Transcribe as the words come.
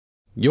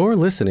You're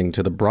listening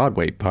to the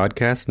Broadway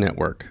Podcast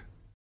Network.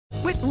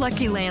 With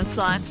Lucky Land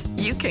Slots,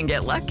 you can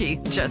get lucky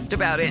just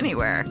about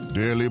anywhere.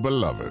 Dearly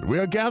beloved, we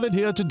are gathered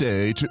here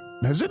today to...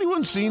 Has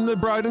anyone seen the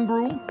bride and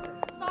groom?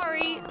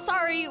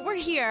 Sorry, we're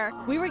here.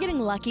 We were getting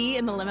lucky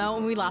in the limo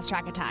and we lost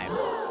track of time.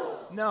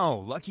 No,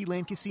 Lucky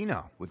Land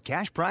Casino, with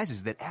cash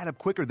prizes that add up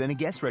quicker than a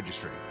guest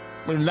registry.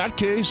 In that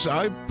case,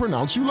 I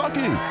pronounce you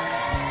lucky.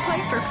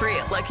 Play for free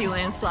at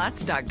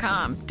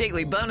LuckyLandSlots.com.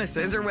 Daily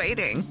bonuses are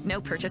waiting. No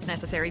purchase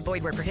necessary.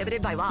 Void where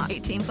prohibited by law.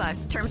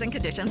 18+. Terms and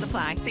conditions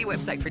apply. See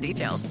website for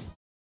details.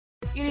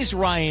 It is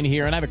Ryan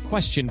here, and I have a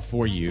question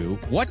for you.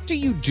 What do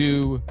you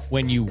do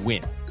when you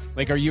win?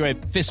 Like, are you a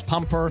fist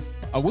pumper,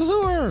 a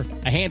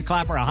woohooer, a hand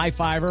clapper, a high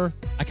fiver?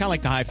 I kind of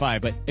like the high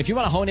five, but if you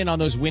want to hone in on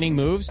those winning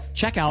moves,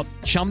 check out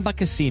Chumba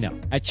Casino.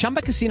 At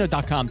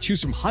ChumbaCasino.com,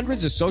 choose from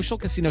hundreds of social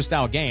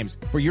casino-style games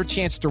for your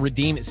chance to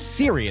redeem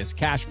serious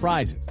cash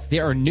prizes.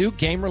 There are new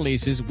game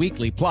releases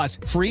weekly, plus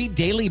free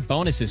daily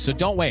bonuses, so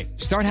don't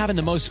wait. Start having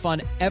the most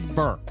fun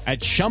ever at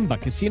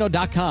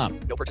ChumbaCasino.com.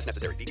 No purchase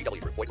necessary.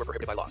 VGW. Void where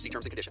prohibited by law. See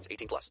terms and conditions.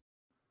 18+.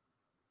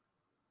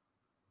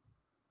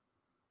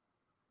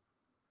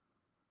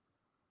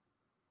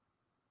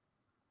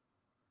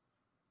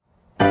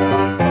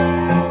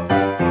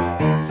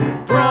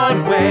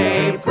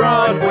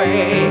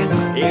 Broadway,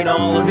 in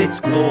all of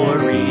its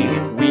glory.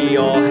 We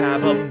all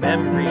have a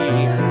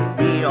memory.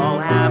 We all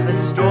have a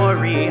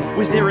story.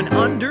 Was there an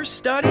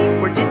understudy?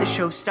 Or did the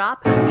show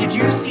stop? Did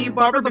you see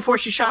Barbara before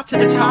she shot to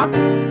the top?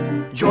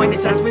 Join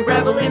us as we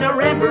revel in our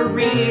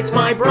reverie. It's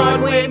my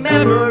Broadway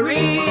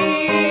memory.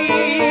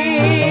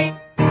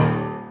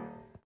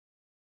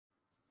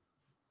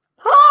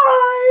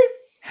 Hi!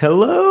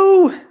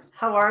 Hello.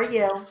 How are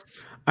you?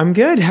 I'm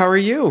good. How are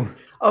you?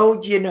 Oh,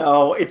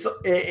 it's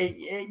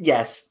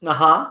yes.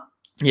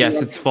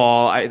 Yes, it's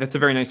fall. That's a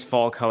very nice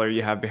fall color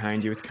you have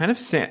behind you. It's kind of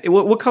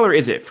what color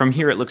is it? From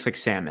here, it looks like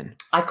salmon.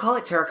 I call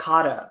it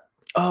terracotta.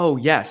 Oh,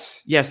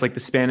 yes, like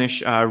the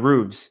Spanish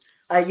roofs.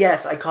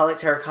 Yes, I call it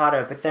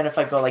terracotta. But then if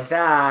I go like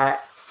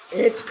that,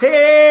 it's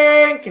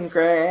pink and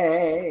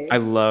gray. I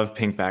love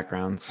pink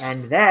backgrounds.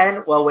 And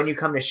then, well, when you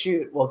come to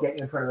shoot, we'll get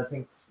you in front of the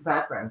pink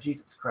background.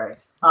 Jesus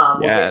Christ.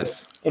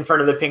 Yes, in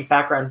front of the pink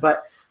background,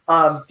 but.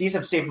 These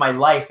have saved my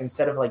life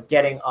instead of like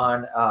getting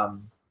on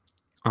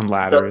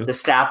ladders,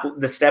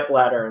 the step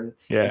ladder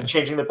and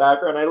changing the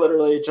background. I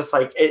literally just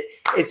like it.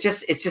 It's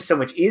just so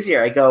much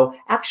easier. I go,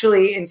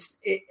 actually,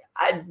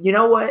 you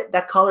know what?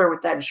 That color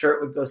with that shirt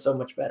would go so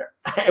much better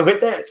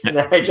with this. And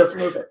then I just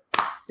move it.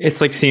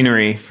 It's like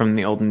scenery from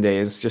the olden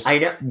days, just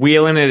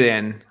wheeling it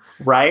in.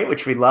 Right.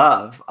 Which we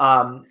love.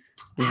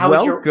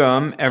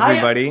 Welcome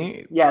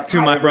everybody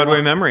to my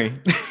Broadway memory.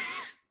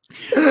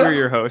 We're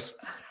your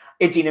hosts.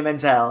 Idina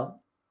Menzel.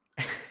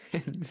 I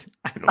don't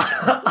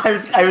know.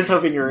 I was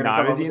hoping you were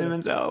not Idina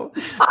Menzel.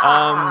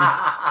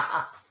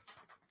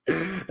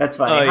 That's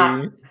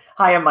funny.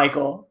 Hi, I'm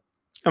Michael.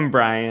 I'm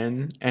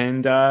Brian,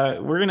 and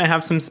we're gonna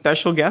have some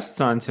special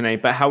guests on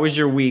tonight. But how was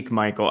your week,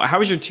 Michael? How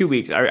was your 2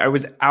 weeks? I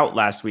was out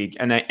last week,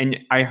 and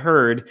I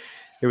heard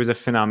there was a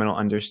phenomenal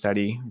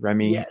understudy.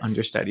 Remy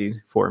understudied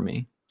for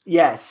me.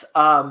 Yes.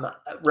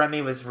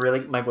 Remy was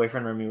my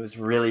boyfriend Remy was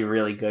really,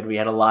 really good. We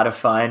had a lot of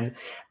fun.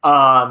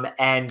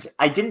 And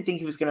I didn't think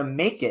he was going to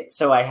make it.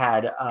 So I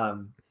had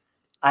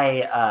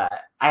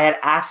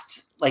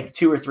asked like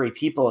 2 or 3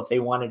 people if they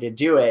wanted to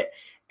do it.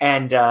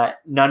 And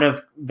none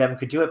of them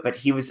could do it, but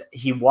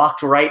he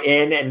walked right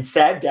in and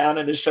sat down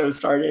and the show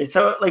started.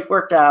 So it like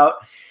worked out.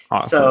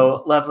 Awesome.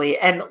 So lovely.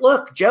 And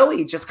look,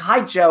 Joey,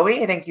 hi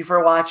Joey. Thank you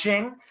for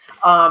watching.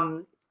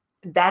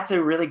 That's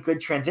a really good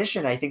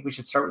transition. I think we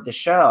should start with the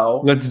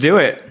show. Let's do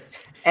it.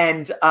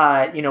 And,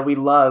 we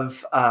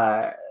love,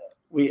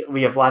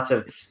 we have lots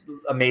of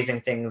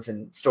amazing things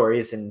and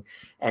stories and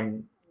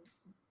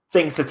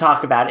things to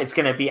talk about. It's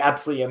going to be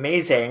absolutely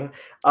amazing.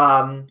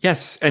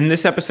 Yes. And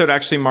this episode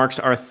actually marks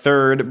our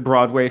 3rd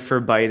Broadway for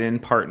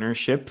Biden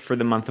partnership for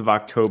the month of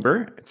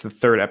October. It's the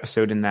 3rd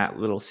episode in that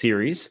little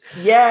series.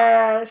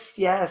 Yes.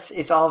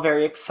 It's all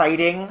very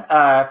exciting.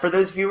 For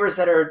those viewers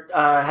that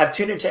have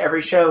tuned into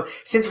every show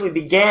since we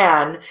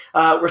began,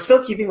 we're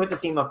still keeping with the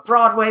theme of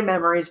Broadway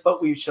memories,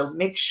 but we shall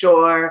make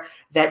sure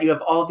that you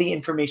have all the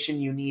information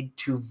you need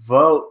to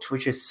vote,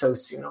 which is so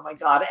soon. Oh my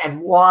God.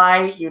 And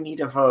why you need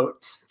to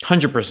vote.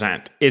 100%.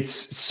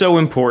 It's so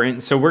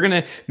important. So we're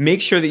going to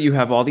make sure that you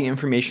have all the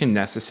information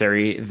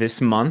necessary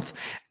this month.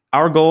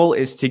 Our goal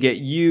is to get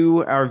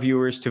you, our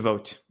viewers, to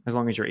vote as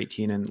long as you're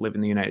 18 and live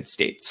in the United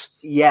States.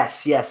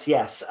 Yes.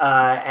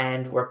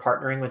 And we're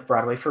partnering with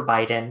Broadway for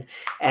Biden.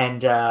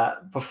 And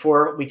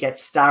before we get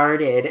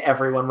started,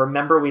 everyone,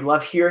 remember, we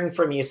love hearing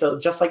from you. So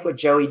just like what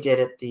Joey did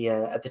at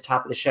the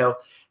top of the show,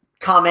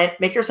 comment,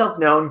 make yourself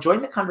known,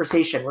 join the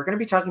conversation. We're going to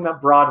be talking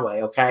about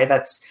Broadway, okay?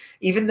 That's,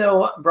 even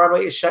though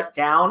Broadway is shut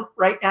down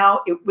right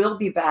now, it will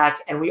be back,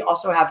 and we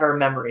also have our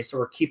memories, so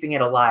we're keeping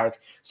it alive.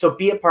 So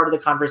be a part of the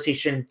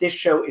conversation. This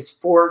show is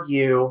for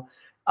you.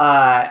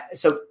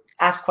 So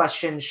ask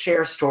questions,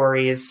 share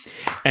stories.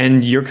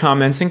 And your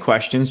comments and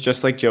questions,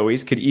 just like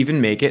Joey's, could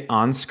even make it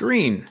on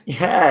screen.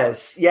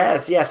 Yes.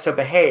 So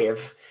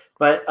behave,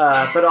 but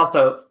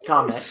also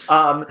comment.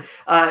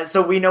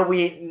 So we know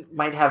we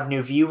might have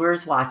new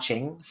viewers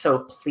watching, so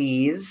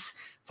please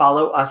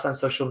follow us on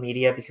social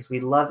media because we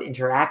love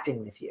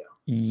interacting with you.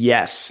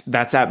 Yes,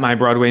 that's at My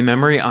Broadway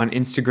Memory on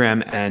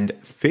Instagram and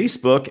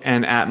Facebook,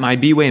 and at My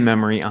B-Way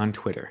Memory on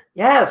Twitter.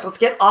 Yes, let's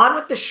get on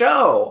with the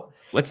show.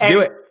 Let's do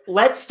it.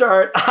 Let's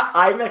start.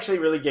 I'm actually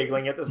really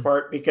giggling at this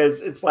part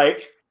because it's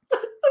like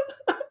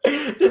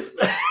this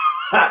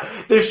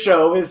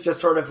show is just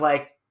sort of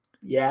like,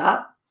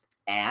 yeah,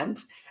 and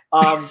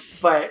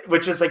but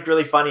which is like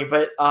really funny.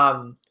 But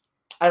I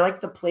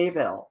like the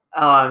playbill,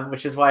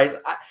 which is why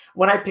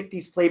when I pick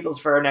these playbills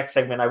for our next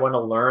segment, I want to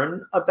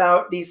learn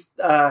about these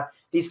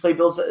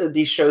playbills,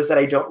 these shows that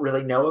I don't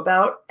really know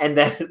about. And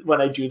then when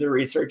I do the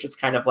research, it's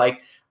kind of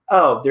like,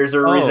 oh, there's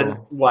a reason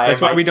why.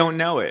 That's why we don't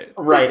know it.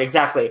 Right,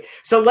 exactly.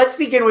 So let's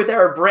begin with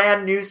our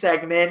brand new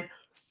segment,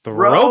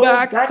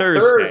 Throwback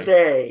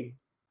Thursday.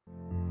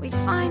 We'd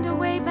find a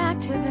way back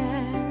to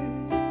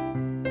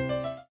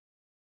then.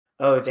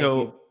 Oh, thank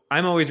you.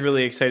 I'm always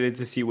really excited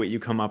to see what you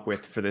come up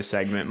with for this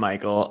segment,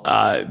 Michael,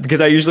 because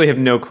I usually have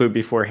no clue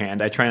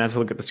beforehand. I try not to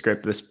look at the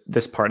script,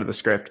 this part of the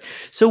script.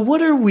 So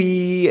what are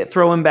we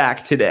throwing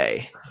back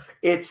today?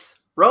 It's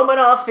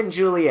Romanoff and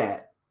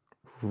Juliet.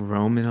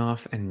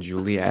 Romanoff and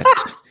Juliet.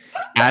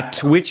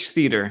 At which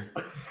theater?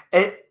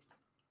 It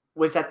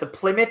was at the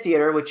Plymouth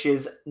Theater, which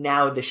is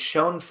now the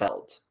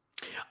Schoenfeld.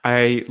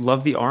 I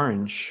love the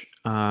orange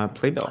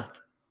playbill.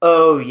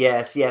 Oh,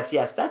 yes.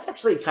 That's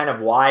actually kind of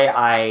why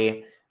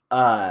I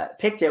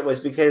picked it,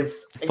 was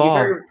because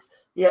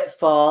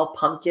fall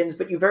pumpkins,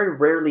 but you very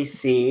rarely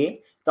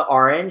see the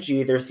orange. You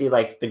either see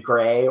like the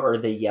gray or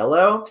the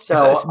yellow.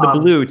 So it's the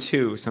blue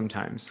too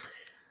sometimes.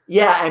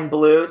 Yeah, and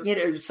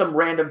blue, some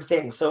random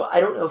thing. So I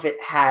don't know if it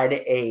had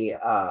a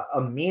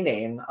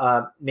meaning.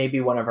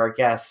 Maybe one of our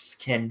guests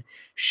can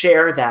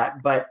share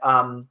that. But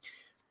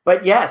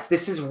yes,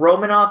 this is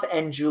Romanoff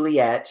and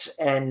Juliet,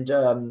 and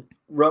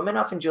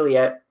Romanoff and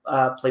Juliet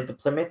played the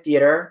Plymouth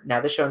Theater, now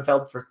the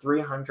Schoenfeld, for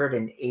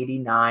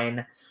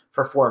 389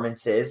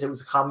 performances. It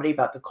was a comedy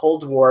about the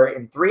Cold War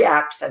in 3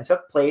 acts and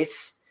took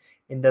place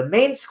in the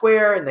main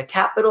square in the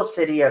capital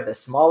city of the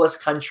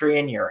smallest country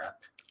in Europe.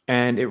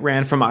 And it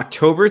ran from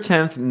October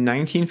 10th,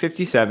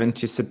 1957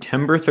 to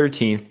September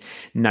 13th,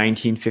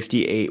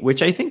 1958,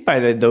 which I think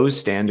by those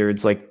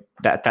standards, like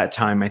that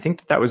time, I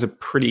think that was a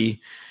pretty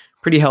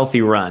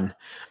healthy run.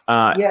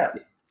 Yeah.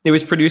 It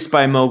was produced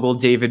by mogul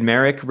David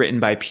Merrick, written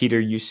by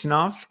Peter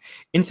Ustinov,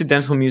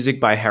 incidental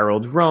music by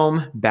Harold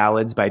Rome,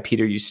 ballads by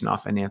Peter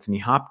Ustinov and Anthony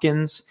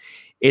Hopkins.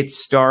 It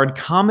starred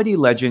comedy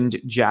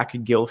legend Jack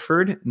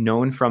Gilford,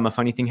 known from A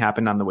Funny Thing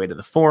Happened on the Way to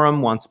the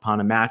Forum, Once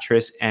Upon a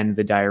Mattress, and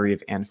The Diary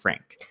of Anne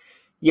Frank.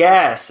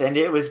 Yes, and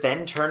it was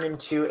then turned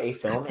into a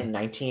film in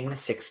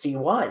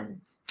 1961.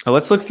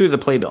 Let's look through the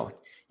playbill.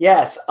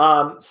 Yes,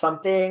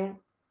 something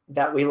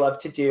that we love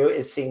to do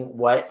is seeing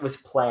what was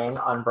playing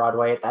on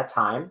Broadway at that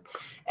time.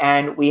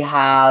 And we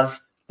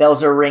have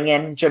Bells Are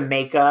Ringin',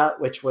 Jamaica,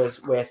 which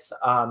was with,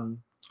 Lena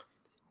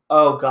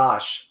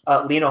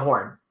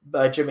Horne.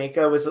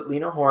 Jamaica was with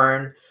Lena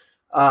Horne.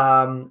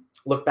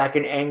 Look Back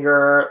in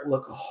Anger,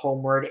 Look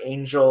Homeward,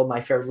 Angel, My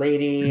Fair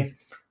Lady,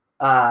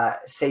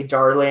 Say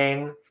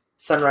Darling,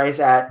 Sunrise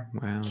at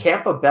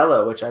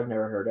Campobello, which I've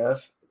never heard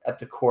of, at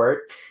the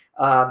Court,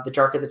 The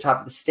Dark at the Top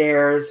of the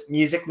Stairs,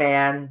 Music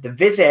Man, The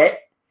Visit,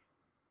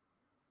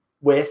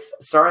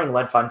 starring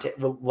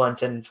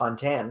Lenton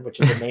Fontaine, which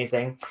is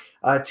amazing.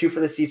 2 for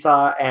the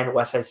Seesaw, and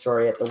West Side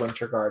Story at the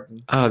Winter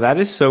Garden. Oh, that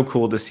is so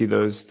cool to see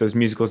those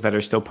musicals that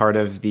are still part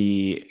of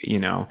the,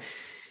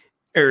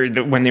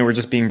 when they were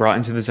just being brought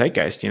into the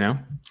zeitgeist,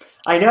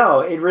 I know,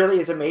 it really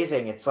is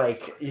amazing. It's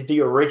like the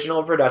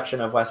original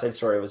production of West Side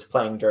Story was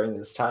playing during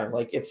this time.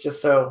 Like, it's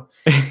just so,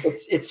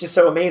 it's just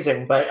so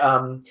amazing. But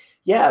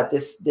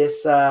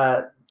this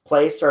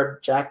play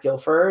starred Jack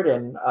Gilford,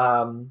 and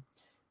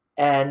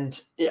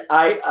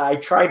I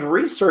tried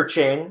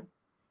researching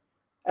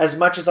as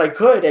much as I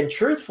could, and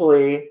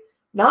truthfully,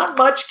 not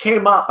much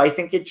came up. I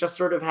think it just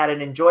sort of had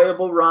an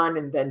enjoyable run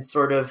and then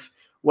sort of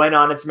went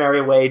on its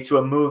merry way to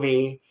a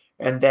movie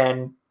and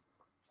then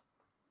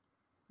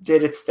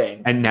did its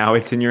thing. And now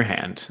it's in your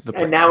hand.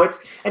 And now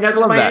it's in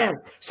my hand.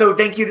 So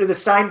thank you to the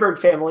Steinberg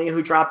family,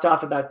 who dropped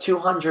off about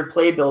 200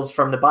 playbills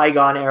from the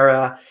bygone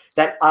era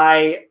that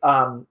I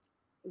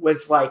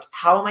was like,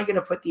 how am I going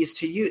to put these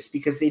to use?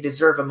 Because they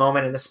deserve a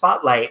moment in the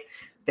spotlight.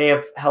 They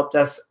have helped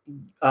us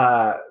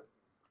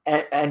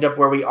end up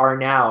where we are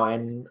now,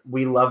 and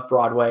we love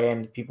Broadway,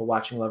 and people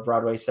watching love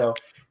Broadway. So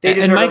they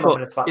deserve a moment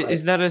in the spotlight.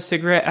 Is that a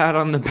cigarette ad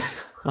on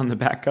the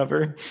back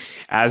cover,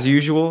 as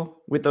usual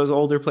with those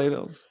older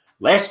playbills?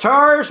 Less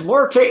tars,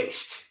 more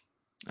taste.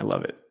 I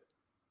love it.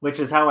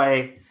 Which is how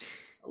I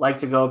like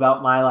to go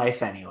about my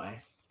life anyway.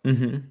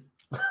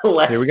 Mm-hmm.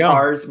 There we go.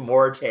 Stars,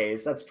 more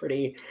Tays. That's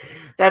pretty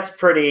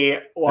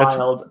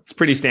wild. It's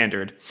pretty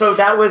standard. So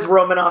that was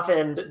Romanoff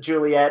and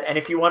Juliet. And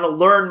if you want to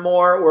learn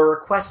more or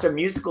request a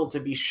musical to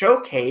be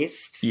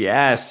showcased,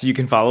 yes, you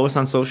can follow us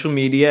on social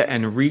media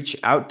and reach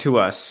out to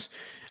us.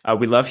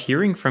 We love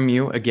hearing from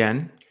you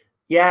again.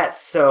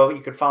 Yes, so you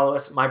can follow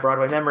us, My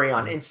Broadway Memory,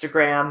 on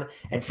Instagram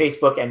and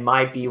Facebook, and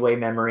My B-Way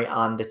Memory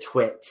on the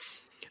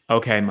Twits.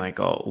 Okay,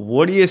 Michael,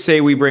 what do you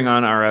say we bring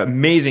on our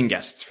amazing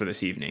guests for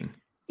this evening?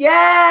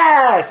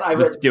 Yes,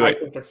 Let's do it.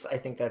 I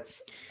think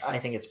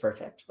it's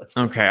perfect. Let's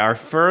do Okay, our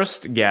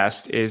first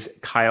guest is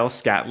Kyle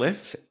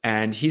Scatliffe,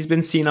 and he's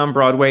been seen on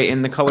Broadway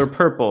in The Color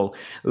Purple,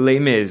 Les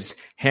Mis,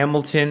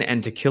 Hamilton,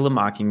 and To Kill a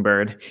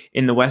Mockingbird,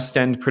 in the West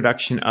End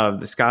production of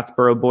The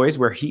Scottsboro Boys,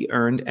 where he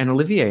earned an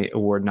Olivier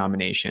Award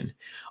nomination.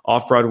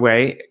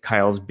 Off-Broadway,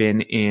 Kyle's been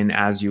in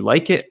As You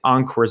Like It,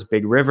 Encore's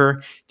Big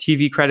River.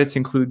 TV credits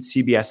include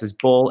CBS's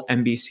Bull,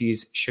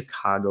 NBC's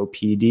Chicago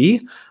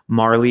PD,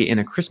 Marley in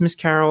A Christmas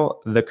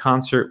Carol, The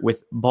Concert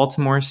with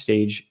Baltimore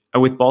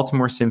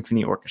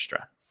Symphony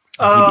Orchestra.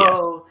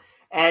 Oh,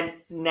 and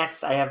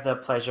next I have the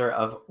pleasure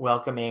of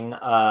welcoming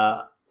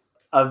a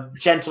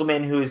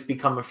gentleman who's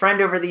become a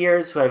friend over the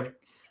years, who I've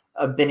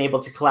been able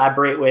to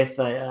collaborate with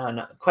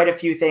on quite a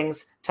few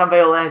things. Tom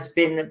Viola has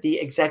been the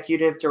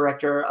executive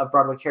director of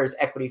Broadway Cares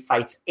Equity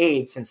Fights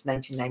AIDS since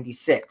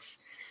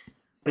 1996,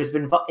 but has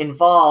been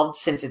involved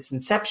since its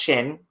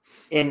inception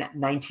in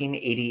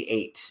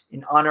 1988.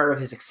 In honor of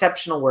his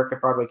exceptional work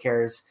at Broadway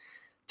Cares,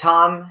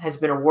 Tom has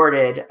been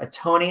awarded a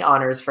Tony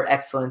Honors for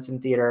Excellence in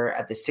Theater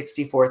at the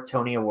 64th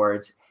Tony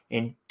Awards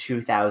in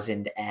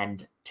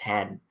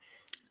 2010.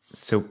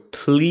 So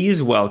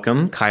please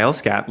welcome Kyle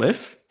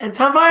Scatliffe. And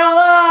Tom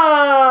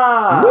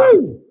Viola!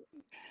 Woo!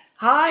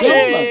 Hi.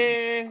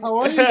 Hey. How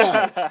are you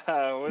guys?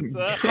 What's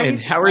up? And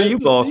how are Nice you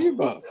to both? see you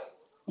both.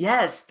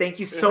 Yes, thank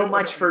you so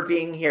much for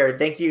being here.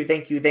 Thank you.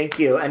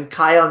 And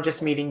Kyle, I'm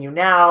just meeting you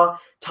now.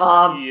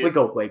 Tom, Yes. we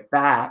go way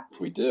back.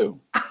 We do.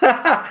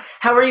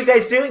 How are you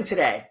guys doing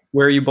today?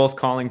 Where are you both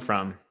calling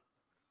from?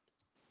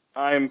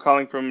 I am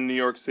calling from New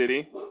York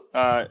City.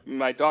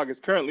 My dog is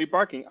currently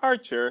barking.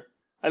 Archer.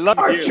 I love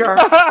Archer.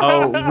 you.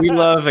 Oh, we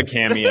love a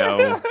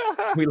cameo.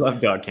 We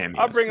love dog cameos.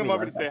 I'll bring him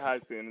over to say hi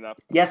soon enough.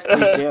 Yes,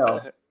 please do.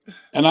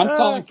 And I'm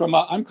calling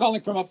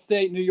from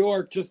upstate New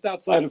York, just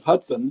outside of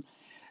Hudson.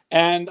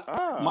 And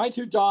my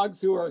two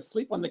dogs, who are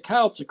asleep on the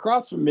couch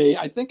across from me,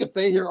 I think if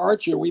they hear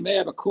Archer, we may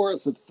have a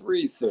chorus of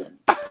 3 soon.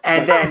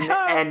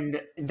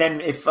 And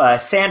then if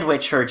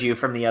Sandwich heard you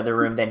from the other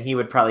room, then he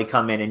would probably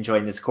come in and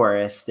join this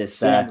chorus.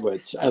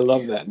 Sandwich. I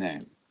love that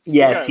name.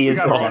 Yes, he is.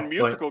 We got our own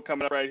musical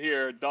coming up right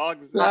here.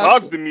 Dogs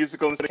the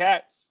musical instead of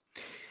cats.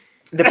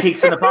 The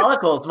Peaks and the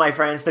Pollicles, my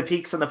friends. The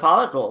Peaks and the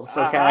Pollicles.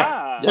 Okay.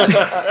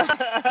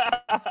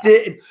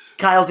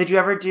 Kyle, did you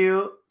ever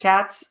do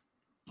Cats?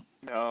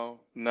 No.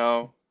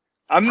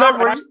 I've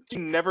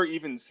never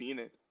even seen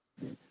it.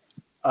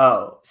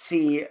 Oh,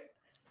 see.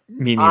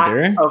 Me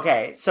neither.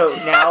 Okay, so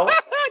now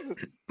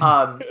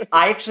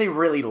I actually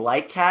really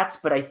like Cats,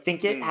 but I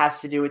think it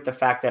has to do with the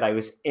fact that I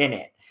was in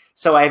it.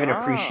 So I have an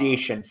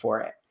appreciation for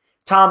it.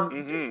 Tom,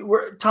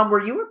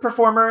 were you a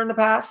performer in the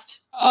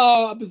past?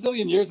 A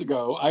bazillion years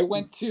ago, I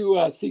went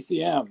to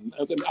CCM.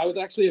 I was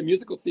actually a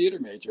musical theater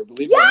major,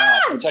 believe it or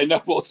not, which I know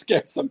will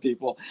scare some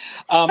people.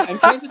 And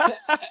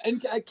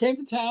I came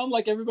to town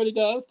like everybody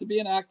does to be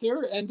an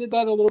actor, and did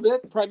that a little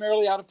bit,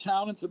 primarily out of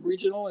town and some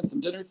regional and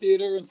some dinner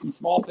theater and some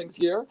small things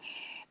here.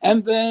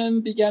 And then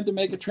began to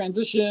make a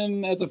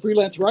transition as a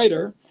freelance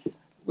writer,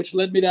 which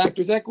led me to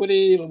Actors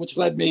Equity, which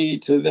led me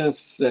to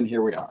this, and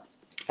here we are.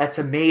 That's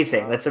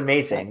amazing.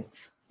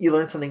 You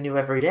learn something new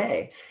every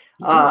day.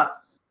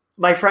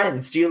 My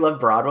friends, do you love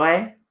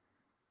Broadway?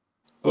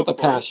 With a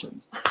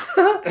passion.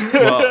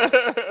 Well,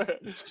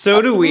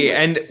 so do we.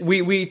 And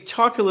we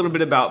talked a little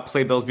bit about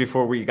playbills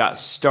before we got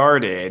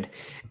started.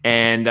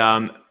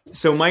 And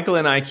so Michael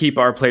and I keep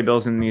our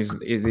playbills in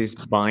these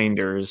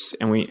binders.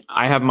 And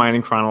I have mine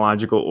in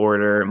chronological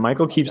order.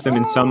 Michael keeps them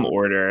in some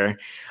order.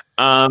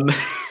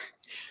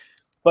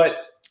 But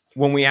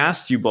when we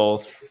asked you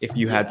both if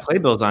you had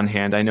playbills on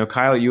hand, I know,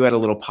 Kyle, you had a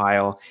little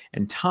pile,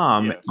 and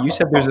Tom, you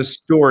said there's a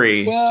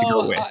story to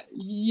go with.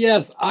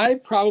 Yes, I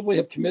probably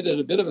have committed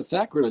a bit of a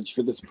sacrilege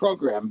for this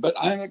program, but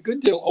I'm a good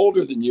deal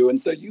older than you,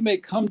 and so you may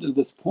come to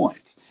this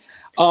point.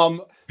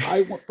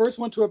 I first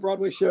went to a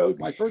Broadway show,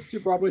 my first 2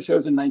 Broadway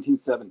shows in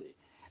 1970,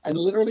 and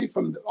literally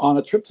on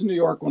a trip to New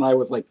York when I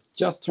was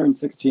just turned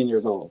 16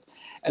 years old.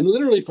 And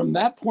literally from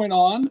that point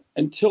on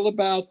until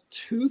about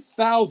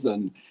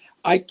 2000,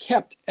 I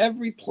kept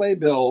every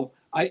playbill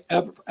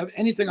of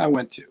anything I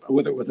went to,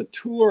 whether it was a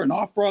tour, an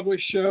off-Broadway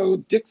show,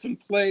 Dixon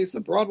Place, a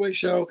Broadway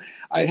show.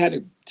 I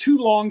had 2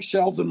 long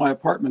shelves in my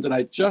apartment, and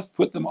I just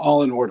put them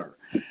all in order.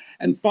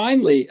 And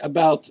finally,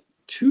 about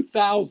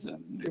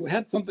 2000, it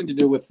had something to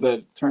do with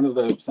the turn of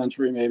the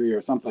century maybe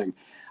or something,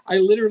 I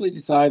literally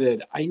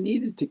decided I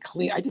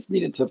just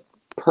needed to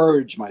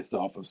purge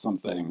myself of some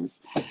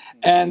things.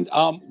 And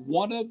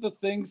one of the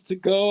things to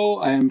go,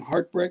 I am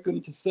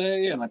heartbroken to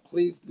say, and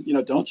please,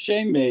 don't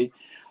shame me,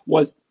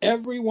 was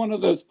every one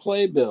of those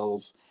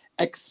playbills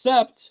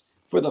except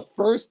for the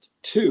first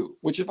two,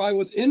 which if I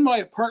was in my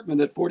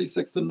apartment at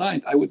 46th and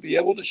 9th, I would be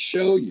able to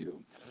show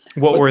you.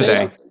 What were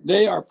they?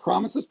 They are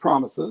Promises,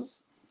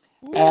 Promises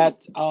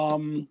at,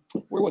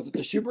 where was it?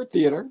 The Schubert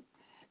Theater.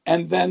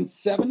 And then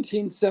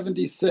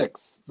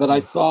 1776 that I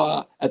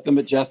saw at the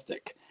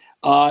Majestic.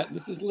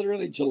 This is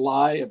literally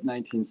July of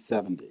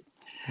 1970.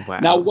 Wow.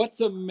 Now,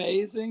 what's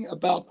amazing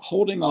about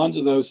holding on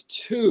to those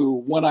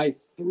two when I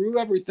threw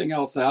everything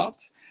else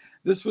out,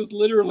 this was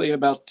literally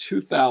about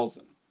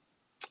 2000.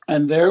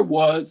 And there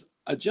was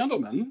a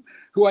gentleman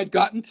who I'd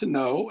gotten to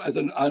know as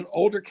an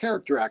older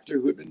character actor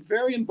who had been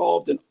very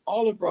involved in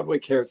all of Broadway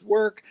Care's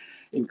work,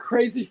 in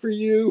Crazy for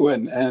You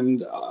and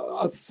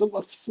a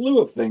slew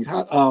of things,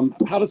 How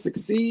to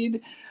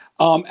Succeed,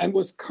 and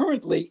was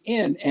currently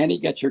in Annie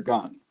Get Your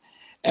Gun.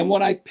 And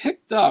when I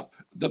picked up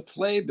the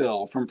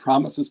playbill from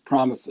Promises,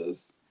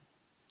 Promises,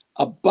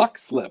 a buck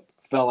slip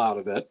fell out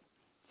of it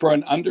for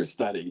an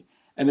understudy.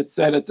 And it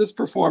said, at this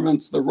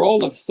performance, the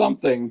role of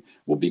something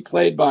will be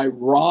played by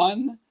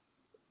Ron,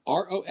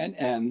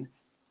 R-O-N-N,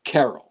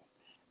 Carroll.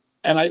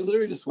 And I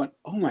literally just went,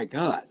 oh my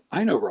God,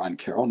 I know Ron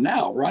Carroll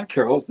now. Ron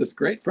Carroll is this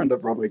great friend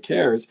of Broadway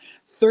Cares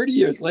 30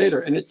 years later.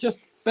 And it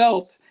just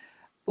felt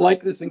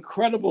like this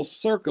incredible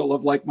circle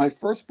of like my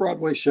first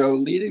Broadway show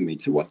leading me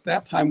to what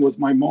that time was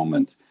my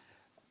moment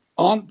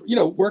on,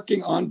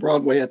 working on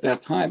Broadway at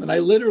that time. And I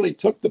literally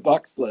took the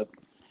buck slip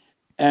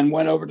and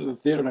went over to the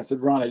theater and I said,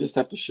 Ron, I just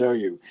have to show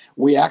you.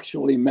 We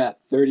actually met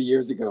 30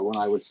 years ago when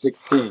I was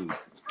 16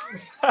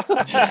 at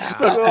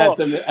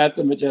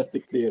the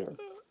Majestic Theater.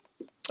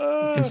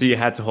 And so you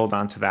had to hold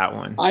on to that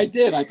one. I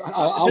did.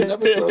 I'll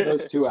never throw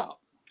those two out.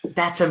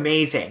 That's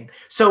amazing.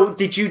 So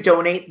did you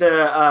donate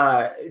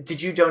the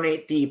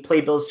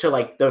playbills to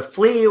like the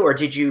Flea, or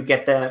did you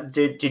get them?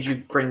 Did you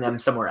bring them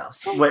somewhere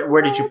else?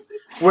 Where did you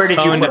put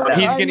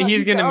them?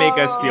 He's gonna make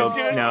us feel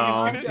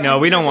no,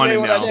 we don't want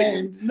to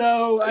know.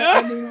 No,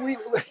 I mean we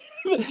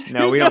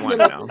don't want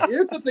to know.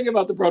 Here's the thing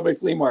about the Broadway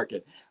flea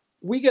market.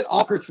 We get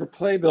offers for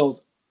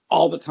playbills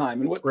all the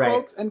time. And what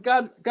folks, and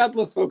God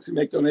bless folks who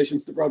make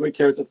donations to Broadway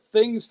Cares of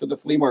things for the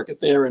flea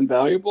market, they are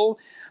invaluable.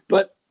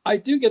 But I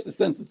do get the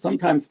sense that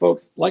sometimes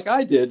folks, like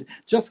I did,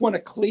 just want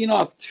to clean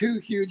off two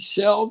huge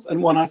shelves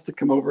and want us to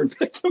come over and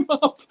pick them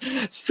up.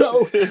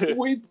 So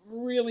we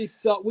really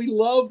we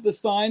love the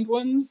signed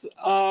ones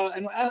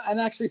and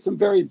actually some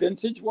very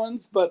vintage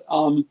ones, but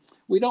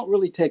we don't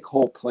really take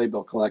whole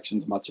playbill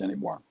collections much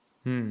anymore.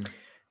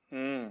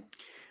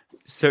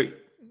 So,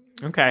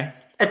 okay.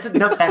 That's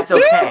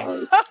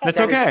okay. That's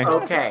okay.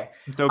 Okay.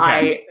 It's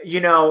okay.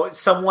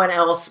 Someone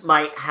else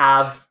might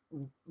have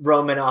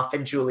Romanoff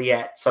and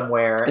Juliet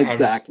somewhere.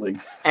 Exactly.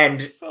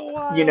 And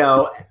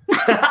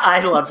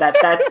I love that.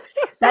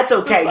 That's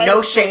okay.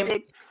 No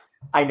shame.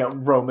 I know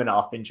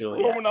Romanoff and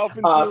Juliet.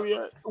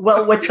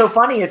 Well, what's so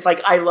funny is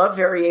like I love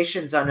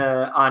variations on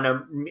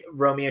a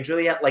Romeo and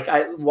Juliet. Like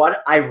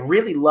I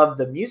really love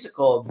the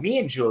musical Me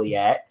and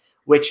Juliet,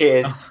 which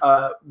is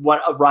one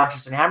of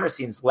Rodgers and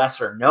Hammerstein's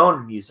lesser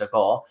known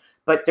musical.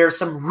 But there's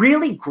some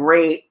really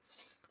great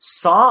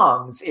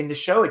songs in the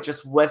show. It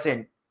just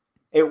wasn't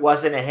a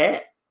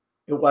hit.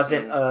 It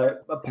wasn't a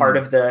part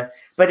of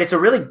but it's a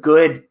really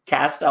good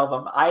cast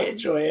album. I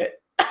enjoy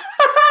it.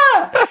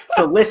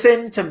 So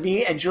listen to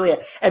Me and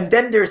Juliet. And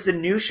then there's the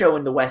new show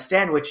in the West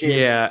End, which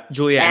is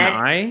Juliet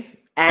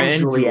and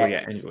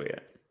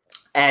Juliet.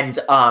 And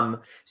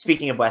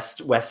speaking of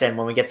West End,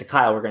 when we get to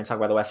Kyle, we're going to talk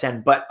about the West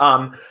End. But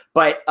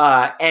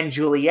and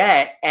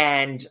Juliet,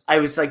 and I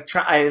was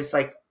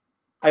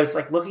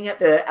like looking at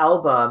the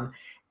album,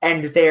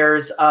 and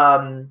there's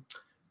a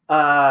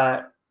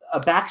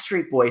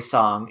Backstreet Boys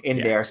song in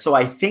there. So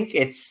I think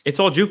it's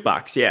all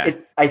jukebox. Yeah,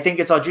 I think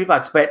it's all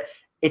jukebox, but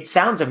it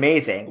sounds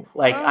amazing.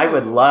 Like I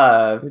would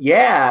love.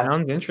 Yeah,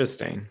 sounds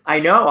interesting. I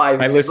know.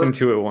 I listened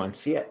to it once.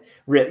 See it.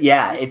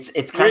 Yeah, it's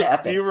kind of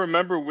epic. Do you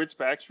remember which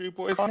Backstreet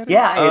Boys song?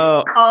 Yeah,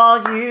 it's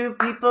all you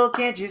people,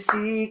 can't you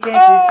see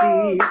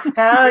how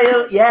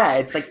you... Yeah,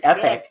 it's like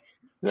epic.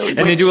 And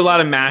they do a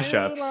lot of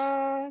mashups.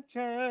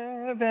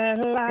 Larger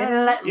than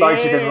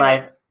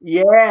life.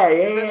 Yeah.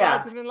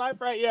 Larger than life,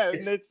 right? Yeah,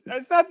 it's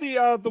not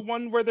the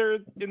one where they're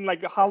in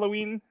like a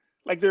Halloween,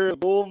 like they're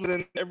wolves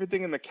and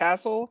everything in the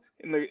castle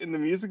in the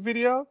music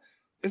video.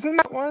 Isn't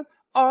that one?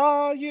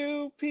 All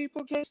you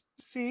people can't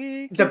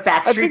see. The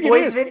Backstreet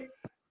Boys video.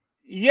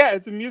 Yeah,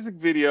 it's a music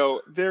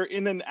video. They're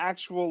in an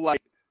actual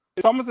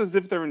it's almost as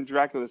if they're in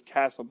Dracula's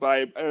castle.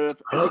 But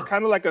it's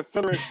kind of like a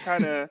thriller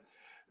kind of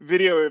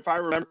video, if I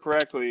remember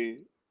correctly.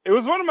 It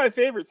was one of my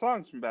favorite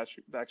songs from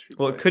Backstreet Boys.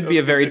 Well, it could be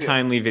a very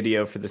timely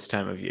video for this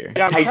time of year.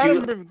 Yeah, I'm trying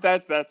to remember if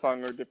that's that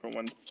song or a different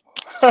one.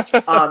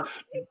 I'll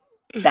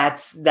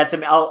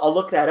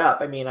look that up.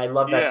 I mean, I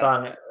love that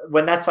song.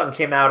 When that song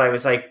came out, I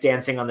was like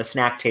dancing on the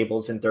snack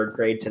tables in 3rd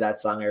grade to that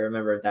song. I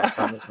remember that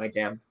song was my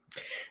jam.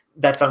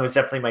 That song was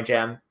definitely my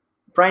jam.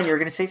 Brian, you were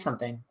going to say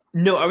something.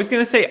 No, I was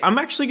gonna say I'm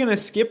actually gonna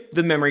skip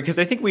the memory because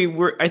I think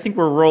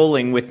we're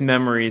rolling with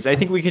memories. I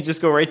think we could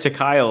just go right to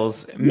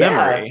Kyle's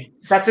memory.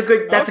 That's a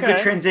good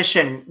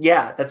transition.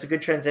 Yeah, that's a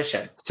good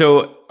transition.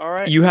 So all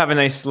right. You have a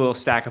nice little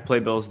stack of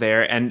playbills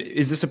there. And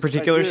is this a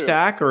particular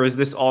stack or is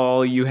this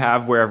all you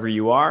have wherever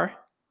you are?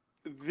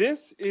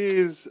 This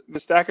is the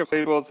stack of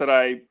playbills that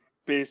I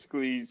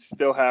basically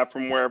still have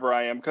from wherever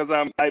I am, because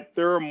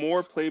there are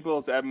more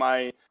playbills at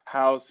my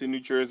house in New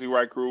Jersey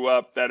where I grew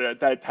up that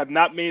have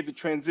not made the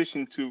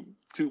transition to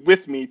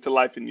with me to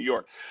life in New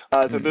York.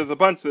 So there's a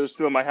bunch that are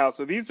still in my house.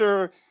 So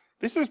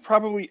this is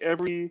probably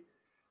every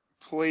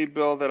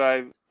playbill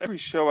every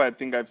show I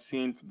think I've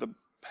seen for the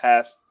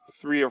past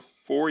 3 or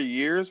 4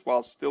 years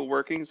while still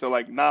working. So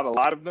like not a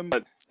lot of them,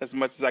 but as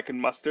much as I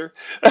can muster.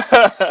 You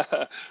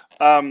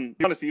want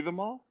to see them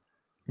all?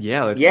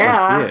 Yeah, let's see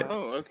it.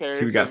 Oh, okay.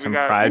 So we got some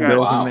Pride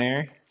bills in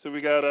there. So we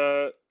got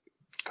a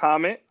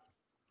Comet.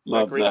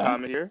 Love great that.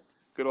 Comet here.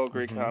 Good old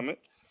great Comet.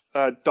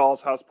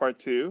 Doll's House Part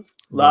 2.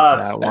 Love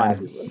that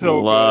one. So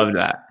love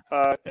that.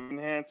 Evan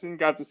Hansen.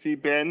 Got to see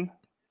Ben.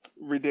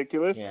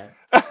 Ridiculous. Yeah.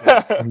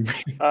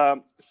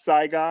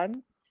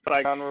 Saigon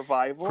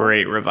Revival.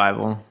 Great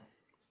revival.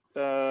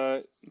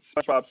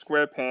 SpongeBob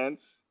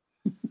SquarePants.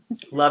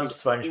 Loved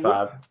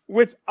SpongeBob.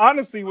 Which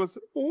honestly was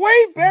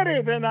way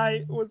better than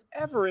I was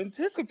ever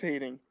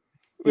anticipating.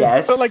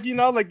 Yes. So like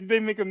they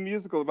make a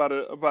musical about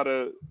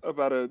a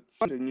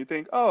son, and you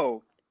think,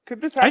 oh,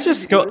 could this happen?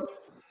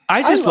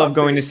 I just love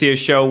going to see a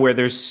show where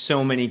there's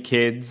so many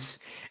kids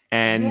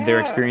and they're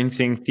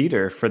experiencing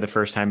theater for the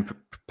first time,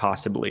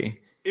 possibly.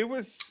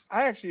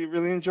 I actually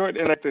really enjoyed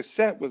it. And like the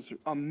set was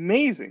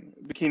amazing.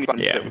 Bikini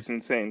Bottom set was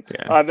insane.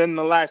 Yeah. Then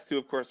the last two,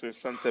 of course, are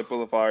Sunset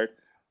Boulevard.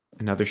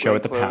 Another show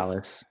at the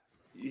Palace.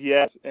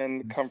 Yes,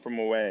 and Come From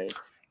Away.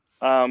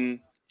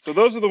 So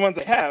those are the ones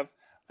I have.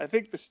 I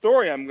think the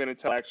story I'm going to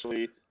tell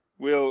actually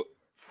will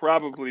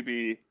probably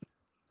be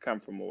Come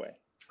From Away.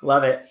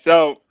 Love it.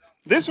 So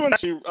this one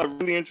actually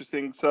really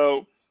interesting.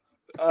 So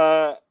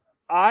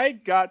I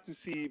got to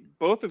see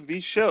both of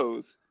these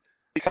shows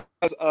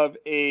because of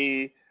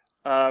a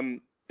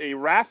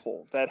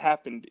raffle that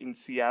happened in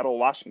Seattle,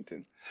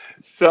 Washington.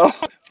 So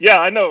yeah,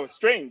 I know,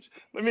 strange.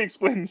 Let me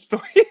explain the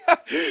story.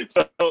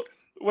 So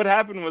what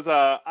happened was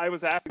I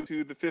was asked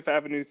to the Fifth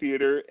Avenue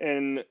Theater,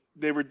 and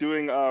they were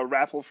doing a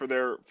raffle for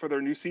their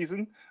new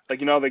season.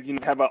 Like have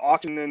an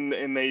auction,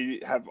 and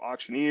they have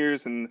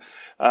auctioneers, and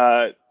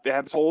they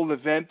have this whole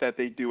event that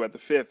they do at the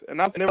Fifth. And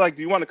they were like,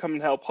 "Do you want to come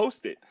and help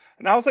host it?"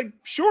 And I was like,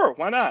 "Sure,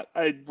 why not?"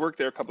 I worked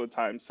there a couple of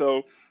times,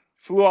 so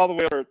flew all the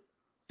way over,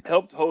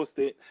 helped host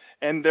it,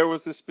 and there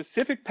was a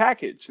specific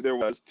package there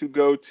was to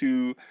go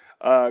to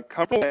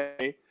Come From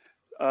Away,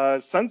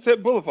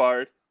 Sunset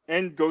Boulevard,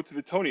 and go to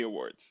the Tony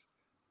Awards.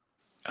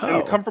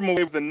 And Come From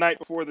Away was the night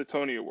before the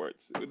Tony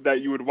Awards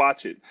that you would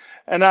watch it.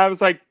 And I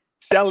was like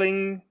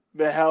selling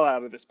the hell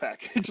out of this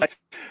package. Like,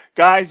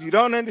 guys, you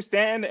don't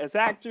understand. As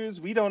actors,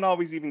 we don't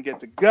always even get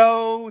to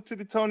go to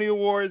the Tony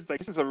Awards. Like,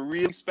 this is a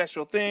really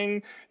special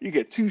thing. You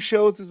get 2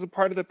 shows as a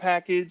part of the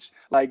package.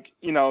 Like,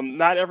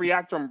 not every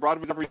actor on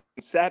Broadway's ever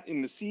sat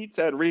in the seats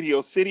at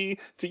Radio City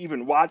to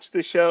even watch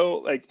the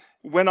show. Like,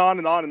 went on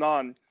and on and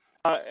on.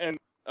 And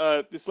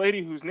this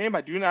lady whose name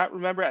I do not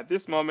remember at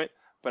this moment,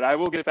 but I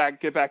will get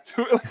back to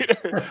it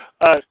later.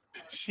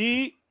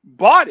 She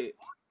bought it,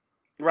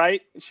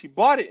 right? She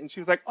bought it, and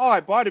she was like, "Oh, I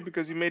bought it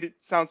because you made it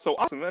sound so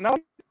awesome." And I was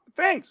like,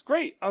 "Thanks,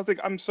 great." I was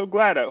like, "I'm so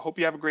glad. I hope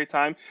you have a great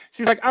time."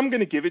 She's like, "I'm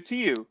gonna give it to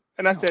you,"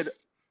 and I said,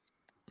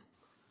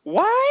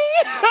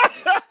 "What?"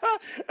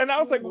 And I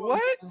was like,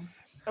 "What?"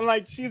 And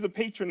like, she's a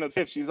patron of the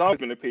Fifth. She's always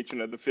been a patron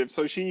of the Fifth,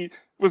 so she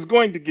was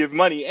going to give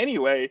money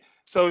anyway.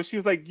 So she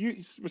was like, you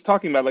was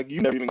talking about like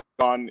you never even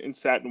gone and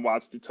sat and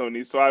watched the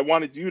Tonys, so I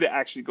wanted you to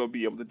actually go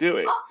be able to do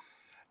it.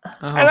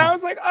 And I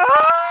was like,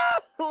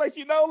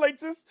 like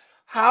just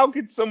how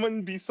could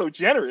someone be so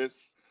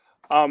generous,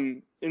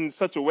 in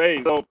such a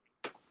way? So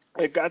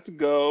I got to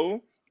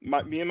go.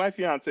 Me and my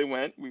fiance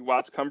went. We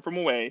watched Come From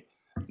Away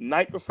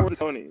night before the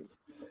Tonys.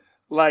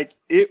 Like,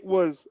 it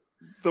was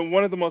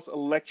one of the most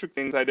electric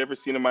things I'd ever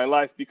seen in my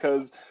life,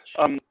 because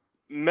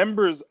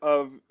members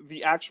of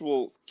the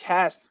actual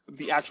cast,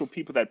 the actual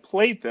people that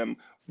played them,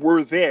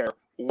 were there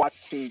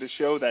watching the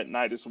show that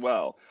night as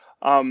well.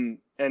 And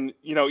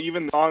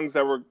even the songs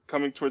that were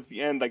coming towards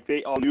the end, like,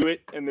 they all knew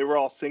it and they were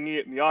all singing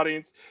it in the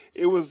audience.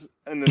 It was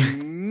an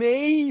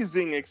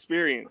amazing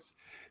experience.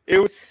 It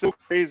was so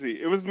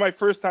crazy. It was my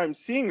first time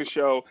seeing the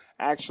show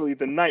actually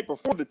the night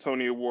before the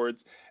Tony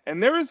Awards,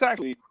 and there was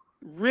actually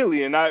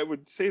really, and I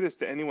would say this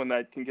to anyone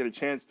that can get a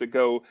chance to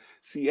go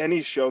see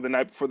any show the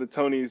night before the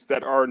Tonys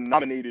that are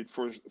nominated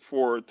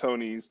for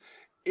Tonys,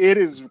 it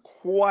is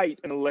quite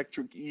an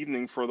electric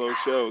evening for those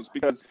shows,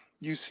 because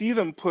you see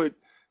them put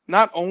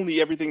not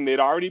only everything they'd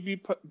already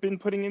been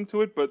putting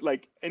into it, but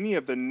like any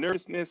of the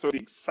nervousness or the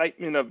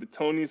excitement of the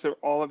Tonys, or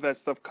all of that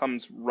stuff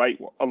comes right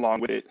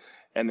along with it,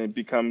 and it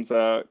becomes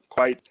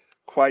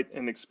quite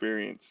an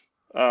experience.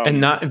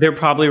 And they're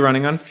probably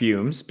running on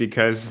fumes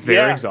because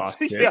they're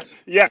exhausted.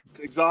 Yeah,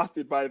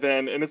 exhausted by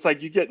then, and it's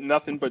like you get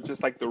nothing but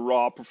just like the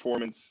raw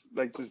performance,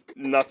 like just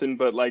nothing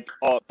but like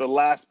the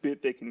last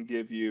bit they can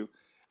give you.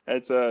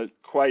 It's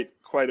quite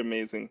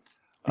amazing.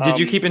 Did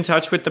you keep in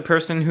touch with the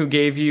person who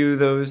gave you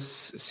those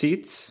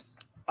seats?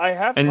 I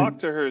have talked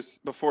to her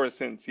before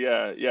since.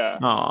 Yeah.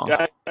 Aww.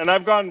 Yeah, and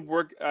I've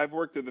worked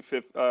at the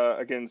Fifth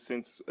again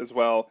since as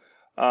well.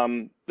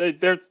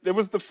 There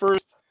was the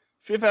first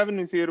Fifth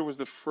Avenue Theater was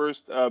the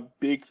first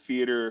big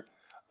theater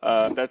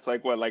that's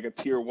like a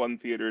tier 1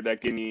 theater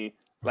that gave me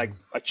like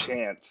a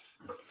chance.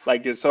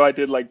 Like, so I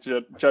did like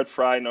Judd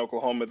Fry in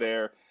Oklahoma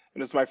there,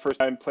 and it's my first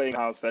time playing a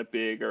house that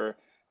big or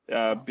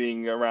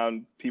being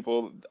around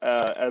people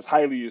as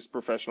highly used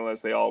professional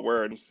as they all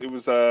were. And it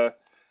was so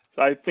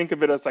I think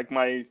of it as like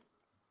my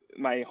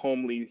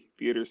homely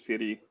theater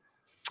city,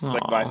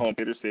 like my home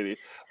theater city.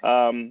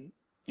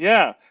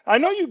 Yeah, I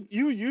know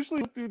you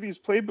usually look through these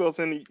playbills,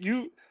 and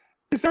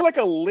is there like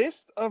a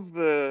list of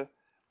the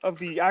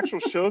actual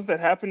shows that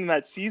happened in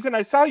that season?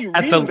 I saw you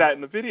reading that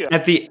in the video.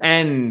 At the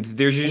end,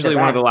 there's usually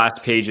one of the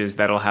last pages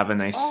that'll have a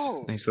nice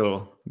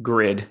little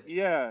grid.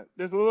 Yeah,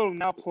 there's a little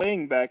now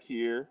playing back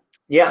here.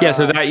 Yeah.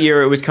 So that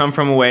year it was Come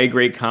From Away,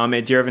 Great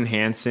Comet, Dear Evan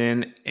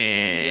Hansen,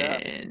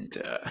 and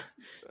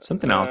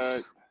something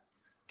else.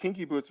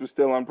 Kinky Boots was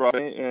still on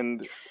Broadway,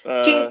 and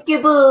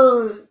Kinky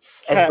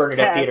Boots, as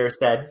Bernadette Peters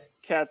said.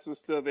 Cats was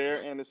still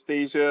there.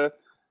 Anastasia,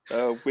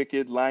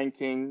 Wicked, Lion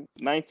King,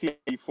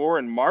 1984,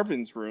 and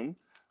Marvin's Room.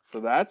 So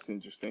that's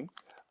interesting.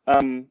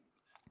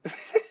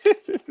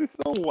 This is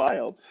so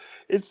wild.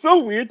 It's so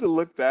weird to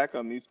look back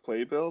on these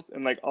playbills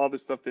and like all the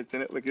stuff that's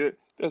in it. Like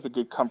there's a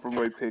good Come From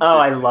Away picture. Oh,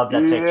 I love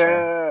that picture.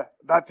 Yeah,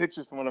 that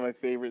picture's one of my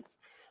favorites.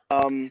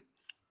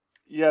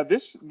 Yeah,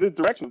 the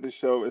direction of this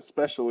show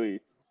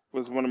especially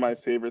was one of my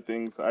favorite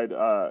things I'd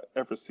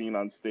ever seen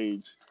on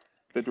stage.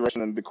 The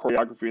direction and the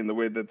choreography and the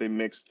way that they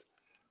mixed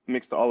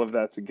all of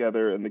that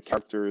together, and the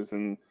characters.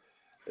 And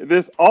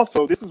this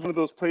is one of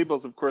those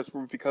playbills, of course,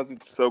 where because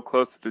it's so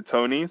close to the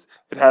Tonys,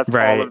 it has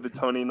all of the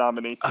Tony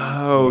nominations.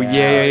 Oh,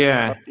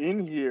 yeah.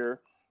 In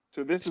here.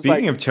 So this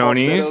Speaking is of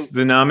Tonys,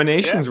 the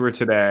nominations were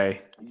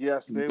today.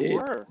 Yes, they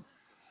were.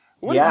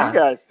 What do you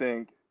guys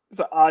think? It's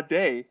an odd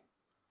day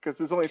because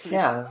there's only 3.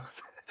 Yeah.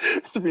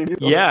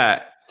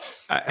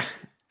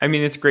 I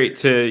mean, it's great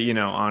to,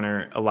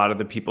 honor a lot of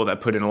the people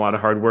that put in a lot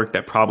of hard work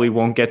that probably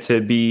won't get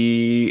to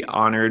be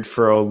honored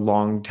for a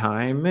long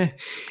time.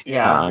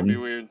 Yeah, it'd be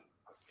weird.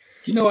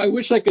 I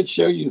wish I could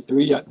show you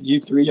three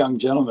young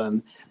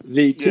gentlemen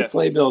the two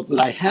playbills that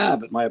I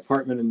have at my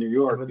apartment in New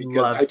York,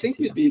 because I think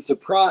you'd be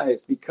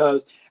surprised,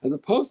 because as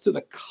opposed to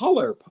the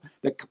color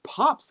that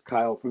pops,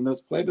 Kyle, from those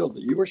playbills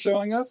that you were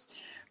showing us,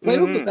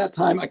 playbills at that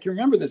time, I can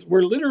remember this,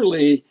 were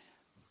literally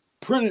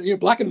printed,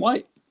 black and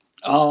white.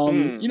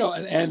 And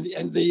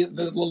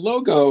the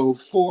logo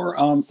for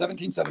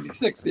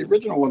 1776, the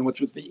original one,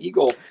 which was the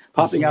eagle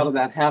popping out of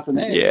that half an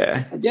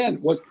A,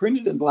 again, was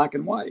printed in black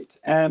and white.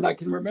 And I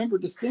can remember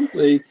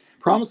distinctly,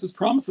 Promises,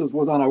 Promises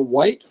was on a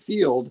white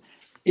field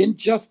in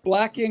just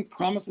black ink,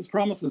 Promises,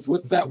 Promises,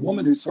 with that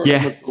woman who sort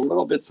of was a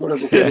little bit sort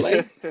of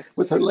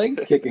with her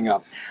legs kicking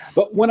up.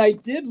 But when I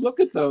did look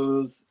at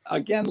those,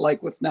 again,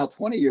 like what's now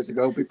 20 years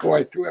ago, before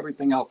I threw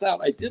everything else out,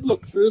 I did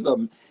look through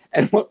them.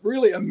 And what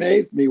really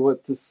amazed me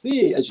was to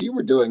see, as you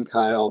were doing,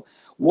 Kyle,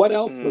 what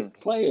else was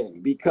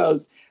playing.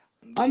 Because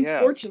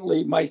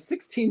unfortunately, my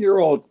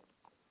 16-year-old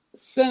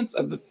sense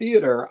of the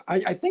theater,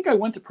 I think I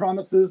went to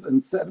Promises in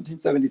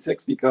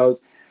 1776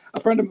 because a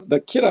friend of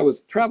the kid I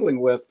was traveling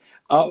with,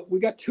 we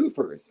got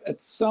twofers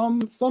at some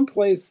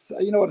place,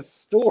 at a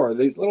store,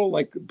 these little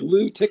like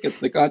blue tickets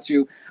that got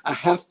you a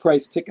half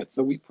price ticket.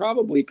 So we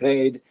probably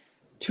paid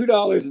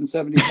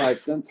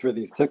 $2.75 for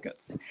these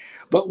tickets.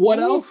 But what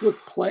else was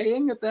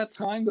playing at that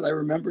time that I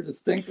remember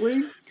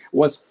distinctly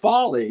was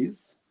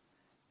Follies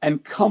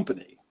and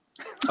Company.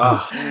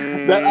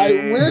 That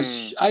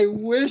I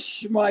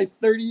wish my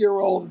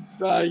 30-year-old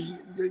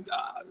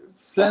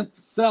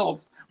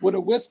self would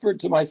have whispered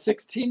to my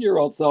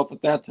 16-year-old self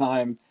at that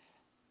time,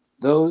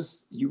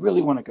 those, you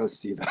really want to go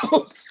see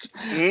those.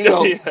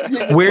 So,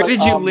 where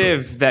did you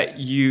live that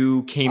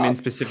you came in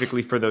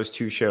specifically for those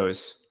two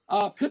shows?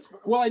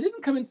 Pittsburgh. Well, I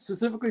didn't come in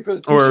specifically for the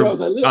two shows.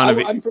 I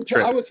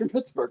was from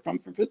Pittsburgh. I'm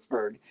from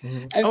Pittsburgh.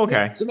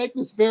 And to make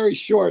this very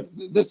short,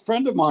 this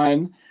friend of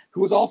mine,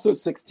 who was also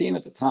 16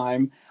 at the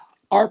time,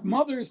 our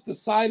mothers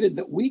decided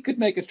that we could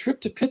make a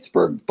trip to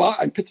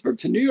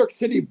to New York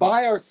City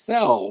by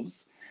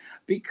ourselves,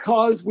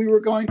 because we were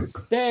going to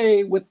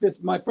stay with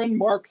my friend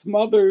Mark's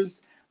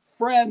mother's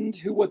friend,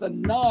 who was a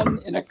nun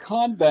in a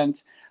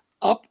convent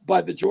up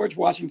by the George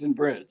Washington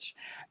Bridge.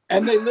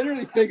 And they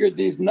literally figured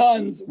these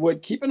nuns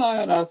would keep an eye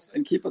on us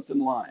and keep us in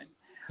line.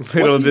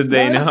 Little did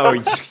they know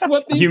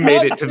you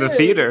made it to the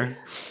theater.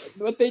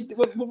 What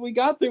we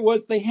got there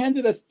was they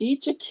handed us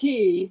each a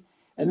key,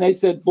 and they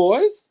said,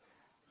 "Boys,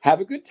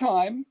 have a good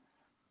time.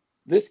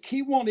 This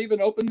key won't even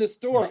open this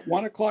door at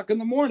 1:00 in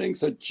the morning,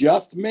 so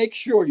just make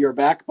sure you're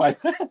back by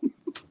then."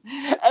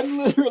 And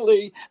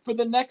literally for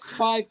the next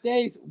 5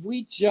 days,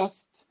 we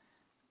just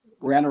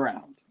ran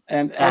around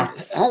and had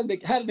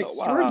an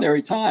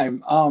extraordinary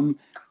time.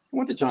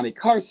 Went to Johnny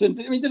Carson.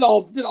 I mean, did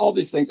all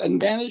these things and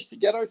managed to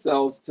get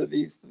ourselves to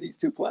these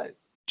two plays.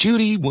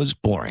 Judy was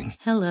boring.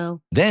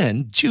 Hello.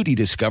 Then Judy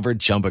discovered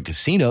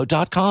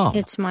ChumbaCasino.com.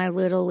 It's my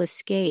little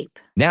escape.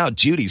 Now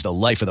Judy's the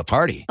life of the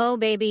party. Oh,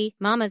 baby,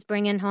 mama's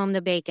bringing home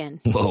the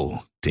bacon. Whoa,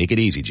 take it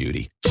easy,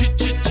 Judy.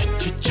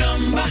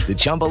 The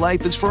Chumba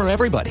life is for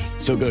everybody.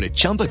 So go to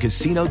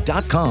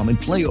ChumbaCasino.com and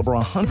play over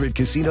 100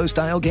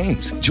 casino-style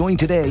games. Join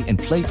today and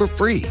play for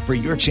free for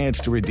your chance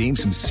to redeem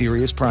some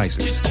serious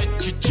prizes.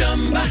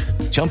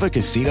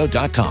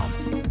 ChumbaCasino.com.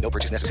 No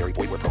purchase necessary.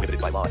 Void where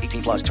prohibited by law.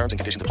 18 plus terms and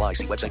conditions apply.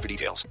 See website for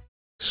details.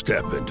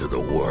 Step into the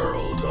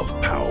world of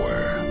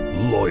power,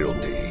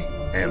 loyalty,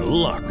 and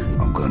luck.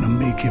 I'm going to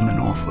make him an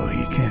offer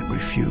he can't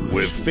refuse.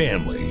 With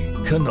family,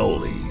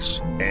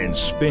 cannolis, and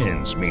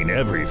spins mean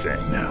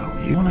everything.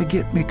 Now, you want to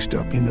get mixed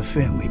up in the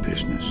family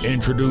business.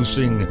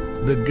 Introducing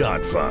The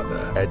Godfather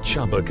at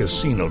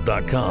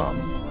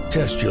ChumbaCasino.com.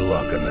 Test your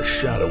luck in the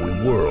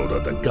shadowy world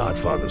of The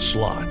Godfather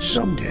slot.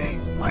 Someday,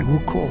 I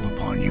will call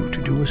upon you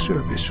to do a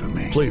service for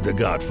me. Play The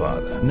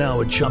Godfather now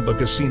at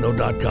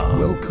ChumbaCasino.com.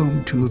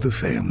 Welcome to the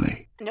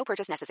family. No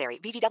purchase necessary.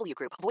 VGW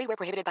Group. Void where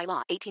prohibited by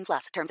law. 18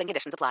 plus. Terms and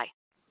conditions apply.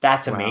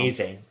 That's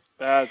amazing.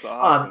 That's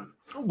awesome.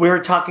 We were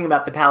talking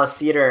about the Palace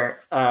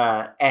Theater,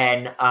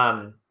 and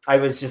I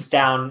was just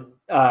down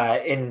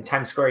in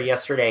Times Square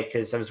yesterday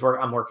because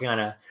I'm working on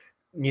a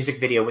music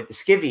video with the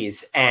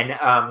Skivvies,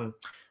 and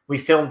we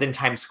filmed in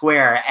Times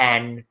Square,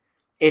 and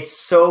it's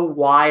so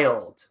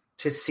wild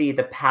to see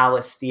the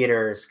Palace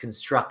Theater's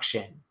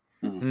construction.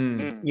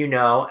 You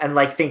know, and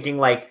like thinking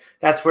like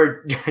that's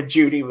where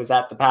Judy was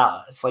at the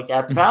Palace, like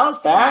at the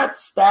Palace,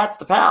 that's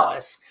the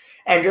Palace,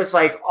 and just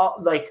like all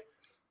like,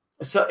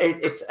 so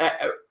it's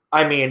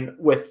I mean,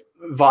 with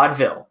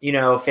vaudeville, you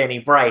know, Fanny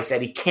Bryce,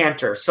 Eddie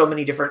Cantor, so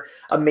many different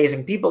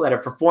amazing people that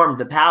have performed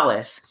the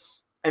Palace,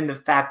 and the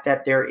fact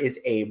that there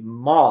is a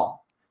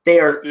mall, they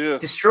are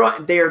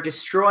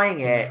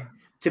destroying it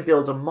to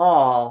build a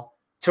mall,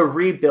 to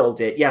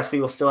rebuild it. Yes, we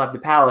will still have the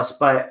Palace,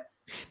 but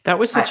that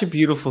was such a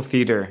beautiful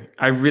theater.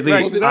 I really,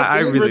 right, I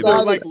really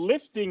like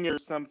lifting or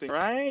something,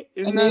 right?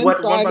 Isn't that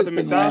what has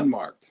been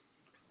landmarked?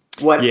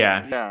 What?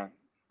 Yeah.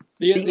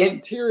 The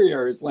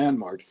interior is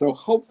landmarked, so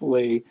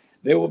hopefully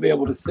they will be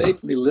able to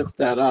safely lift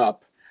that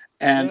up,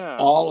 and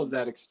all of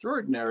that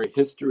extraordinary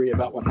history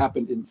about what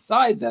happened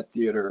inside that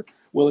theater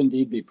will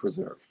indeed be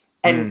preserved.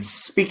 And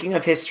speaking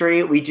of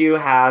history, we do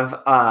have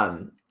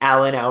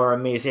Alan, our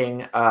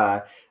amazing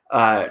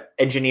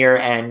engineer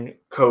and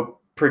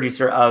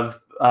co-producer of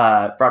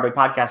Broadway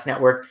Podcast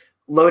Network,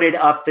 loaded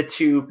up the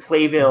two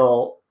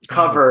playbill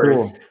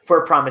covers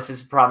for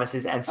Promises and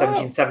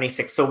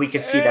 1776, so we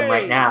could see them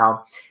right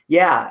now.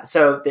 Yeah,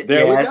 so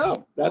there we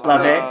go. That's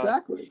love it.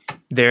 Exactly.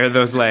 There are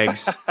those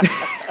legs.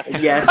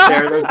 Yes,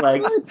 there are those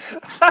legs.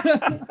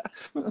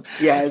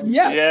 Yes.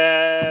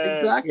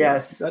 Exactly.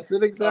 Yes, that's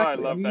it.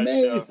 Exactly.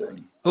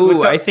 Amazing.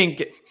 Ooh, I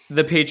think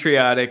the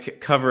patriotic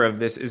cover of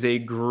this is a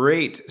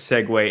great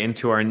segue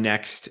into our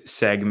next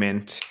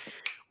segment,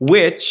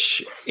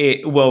 which,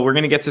 we're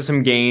going to get to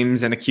some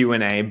games and a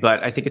Q&A,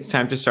 but I think it's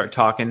time to start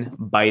talking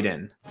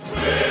Biden.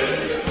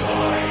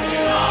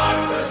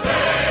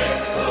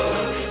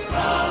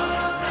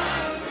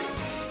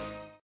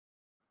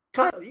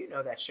 Kyle, you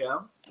know that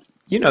show.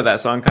 You know that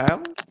song,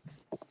 Kyle?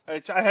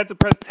 I had to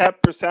press tap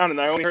for sound,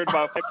 and I only heard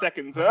about 5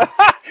 seconds.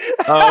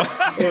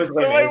 Oh, it was so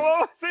wait,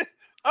 what was it?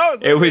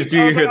 It was Do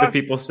You Hear the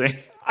People Sing?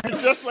 I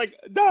just like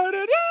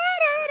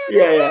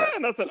yeah.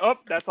 And I said, "Oh,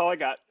 that's all I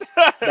got."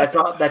 That's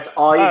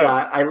all you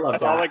got. I love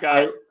that. That's all I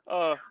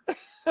got.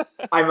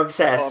 I'm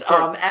obsessed.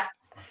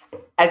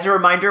 As a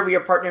reminder, we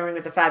are partnering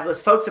with the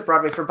fabulous folks at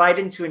Broadway for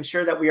Biden to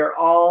ensure that we are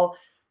all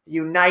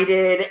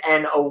united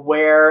and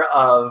aware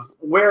of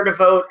where to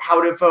vote,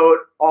 how to vote,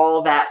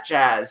 all that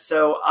jazz.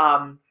 So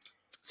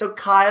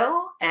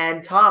Kyle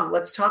and Tom,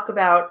 let's talk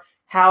about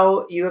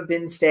how you have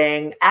been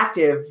staying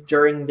active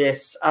during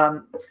this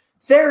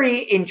very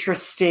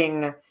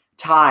interesting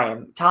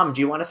time. Tom,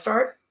 do you want to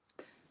start?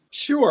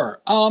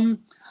 Sure.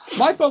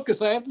 My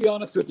focus, I have to be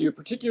honest with you,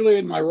 particularly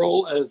in my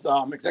role as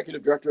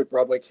executive director at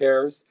Broadway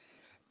Cares,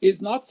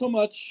 is not so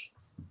much,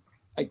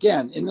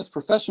 again, in this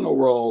professional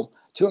role,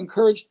 to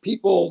encourage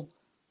people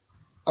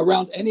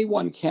around any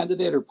one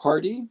candidate or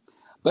party,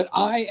 but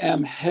I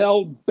am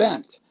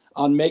hell-bent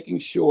on making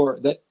sure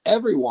that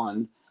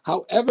everyone,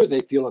 however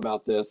they feel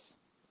about this,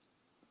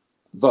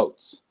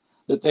 votes,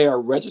 that they are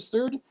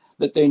registered,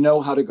 that they know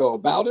how to go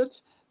about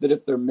it, that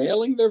if they're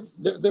mailing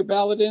their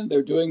ballot in,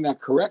 they're doing that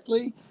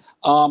correctly.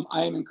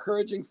 I am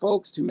encouraging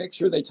folks to make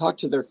sure they talk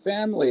to their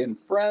family and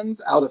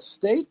friends out of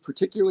state,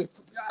 particularly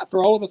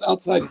for all of us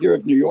outside here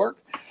of New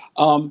York,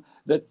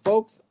 that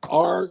folks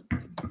are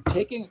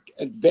taking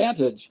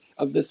advantage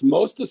of this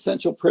most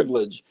essential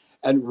privilege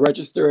and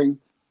registering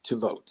to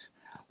vote.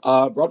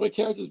 Broadway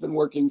Cares has been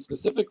working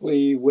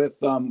specifically with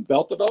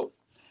Belt to Vote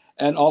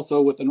and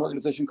also with an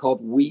organization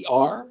called We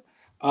Are.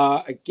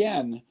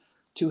 Again,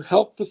 to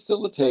help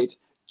facilitate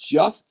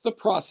just the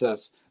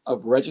process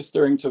of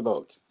registering to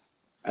vote.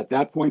 At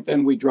that point,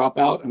 then we drop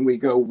out and we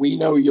go, we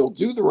know you'll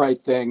do the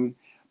right thing,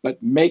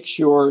 but make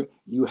sure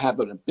you have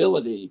an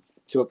ability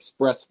to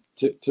express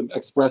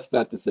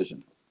that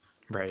decision.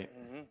 Right.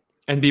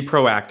 And be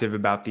proactive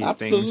about these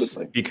things,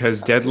 Absolutely.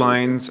 because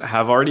deadlines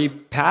have already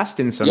passed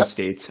in some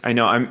states. I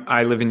know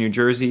I live in New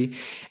Jersey,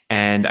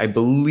 and I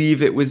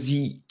believe it was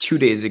 2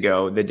 days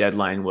ago the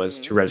deadline was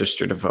to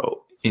register to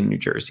vote in New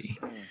Jersey.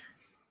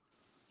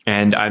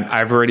 And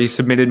I've already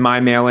submitted my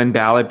mail-in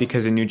ballot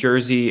because in New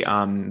Jersey,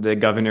 the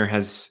governor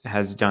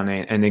has done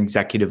an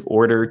executive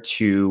order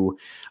to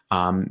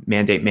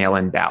mandate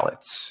mail-in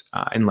ballots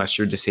unless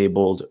you're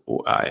disabled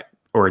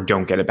or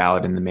don't get a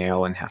ballot in the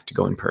mail and have to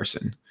go in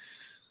person.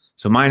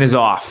 So mine is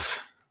off.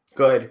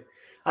 Good.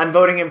 I'm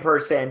voting in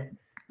person.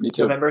 Me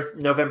too. November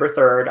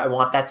 3rd. I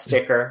want that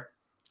sticker.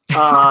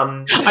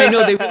 I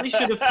know they really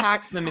should have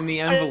packed them in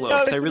the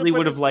envelopes. I really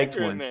would have liked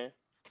one.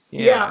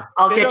 Yeah,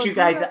 I'll get you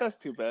guys. That's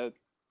too bad.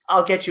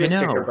 I'll get you a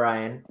sticker,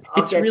 Brian.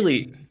 I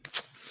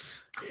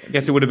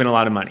guess it would have been a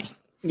lot of money.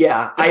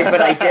 Yeah,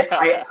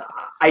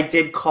 I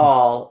did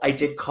call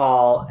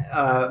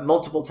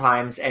multiple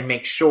times and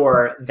make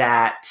sure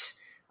that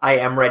I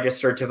am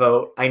registered to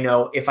vote. I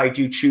know if I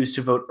do choose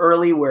to vote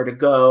early, where to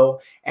go,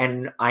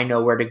 and I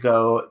know where to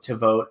go to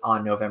vote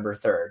on November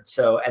 3rd.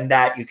 So, and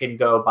that you can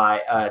go by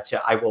to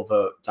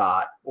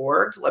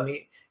iwillvote.org.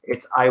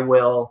 It's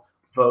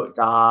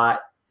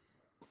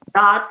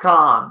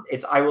iwillvote.com.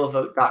 It's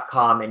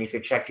iwillvote.com, and you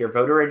can check your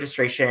voter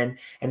registration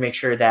and make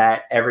sure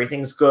that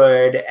everything's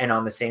good and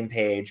on the same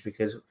page,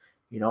 because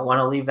you don't want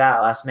to leave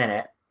that last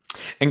minute.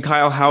 And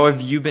Kyle, how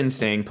have you been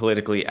staying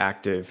politically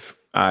active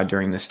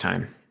during this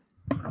time?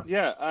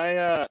 Yeah,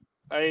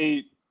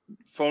 I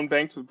phone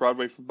banked with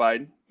Broadway for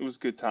Biden. It was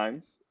good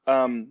times.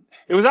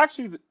 It was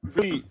actually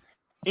really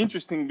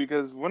interesting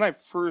because when I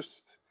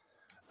first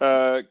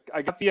I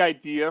got the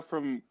idea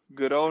from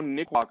good old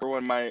Nick Walker,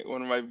 one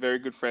of my very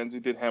good friends who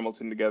did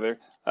Hamilton together.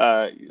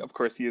 Of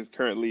course, he is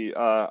currently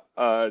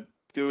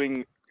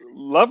doing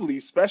lovely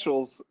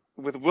specials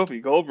with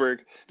Whoopi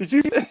Goldberg. Did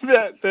you see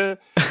that?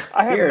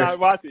 I have not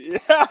watched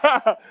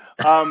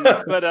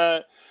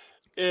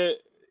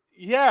it.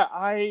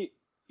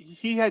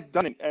 He had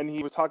done it, and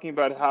he was talking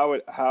about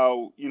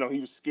how he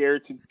was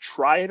scared to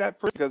try it at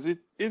first because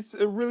it's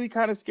a really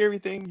kind of scary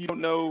thing. You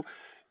don't know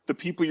the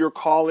people you're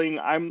calling.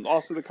 I'm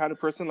also the kind of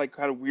person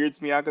kind of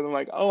weirds me out because I'm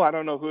like, oh, I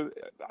don't know who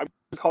I'm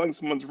calling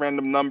someone's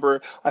random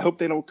number. I hope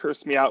they don't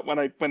curse me out when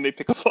they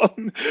pick a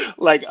phone.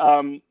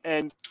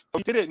 And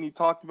he did it, and he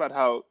talked about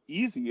how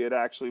easy it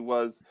actually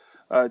was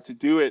to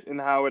do it,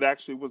 and how it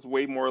actually was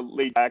way more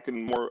laid back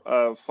and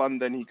more fun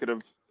than he could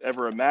have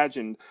ever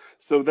imagined.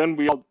 So then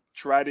we all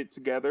tried it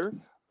together.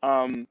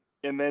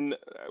 And then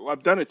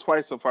I've done it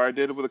twice so far. I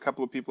did it with a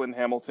couple of people in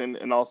Hamilton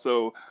and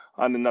also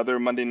on another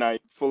Monday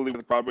night fully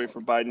with Broadway for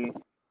Biden.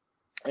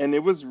 And it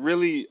was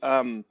really,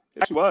 it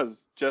actually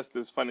was just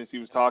as fun as he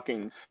was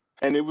talking.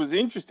 And it was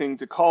interesting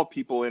to call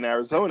people in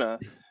Arizona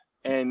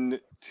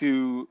and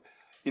to,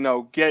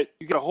 get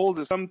a hold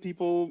of some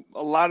people.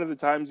 A lot of the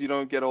times you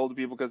don't get a hold of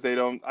people because they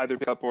don't either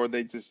pick up or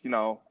they just,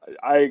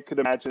 I could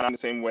imagine I'm the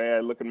same way.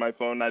 I look at my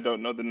phone, I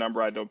don't know the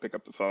number, I don't pick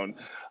up the phone.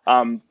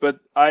 But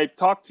I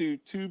talked to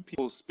two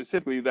people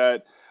specifically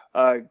that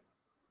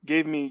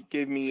gave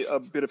me a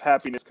bit of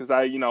happiness because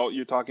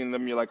you're talking to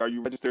them, you're like, are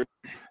you registered?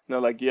 And they're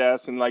like,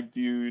 yes. And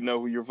do you know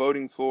who you're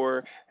voting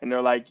for? And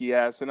they're like,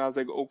 yes. And I was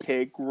like,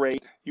 okay,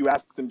 great. You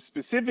asked them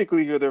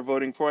specifically who they're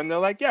voting for, and they're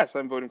like, yes,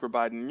 I'm voting for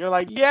Biden. And you're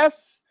like,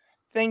 yes.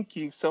 Thank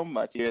you so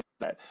much.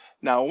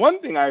 Now, one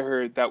thing I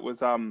heard that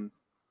was a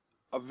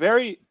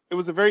very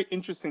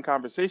interesting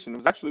conversation. It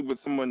was actually with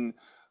someone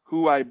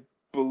who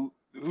who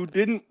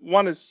didn't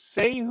want to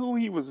say who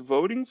he was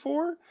voting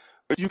for,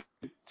 but you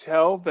could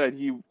tell that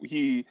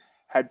he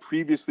had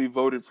previously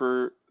voted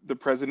for the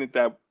president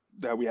that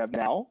we have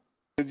now.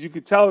 Because you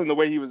could tell in the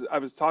way I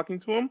was talking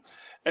to him,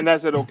 and I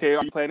said, okay,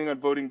 are you planning on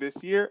voting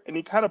this year? And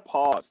he kind of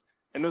paused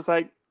and was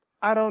like,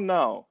 I don't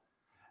know.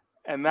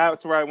 And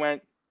that's where I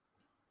went,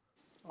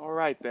 all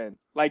right then.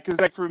 Because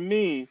for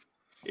me,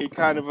 it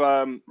kind of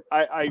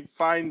I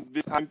find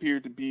this time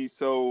period to be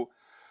so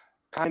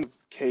kind of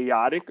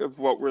chaotic of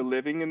what we're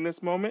living in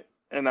this moment,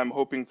 and I'm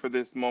hoping for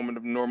this moment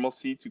of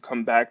normalcy to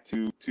come back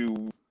to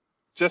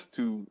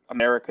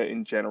America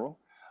in general.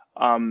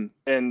 I'm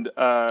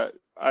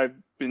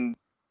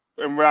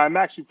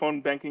actually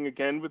phone banking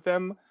again with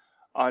them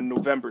on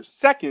November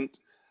 2nd,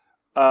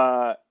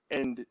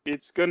 and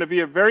it's going to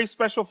be a very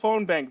special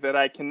phone bank that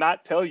I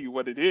cannot tell you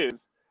what it is.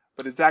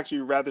 But it's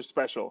actually rather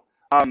special.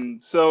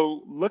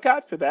 So look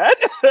out for that.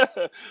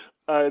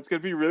 It's going to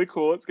be really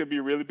cool. It's going to be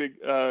a really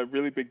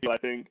big deal, I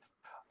think.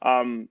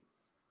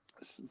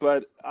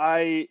 But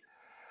I've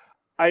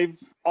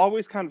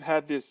always kind of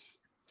had this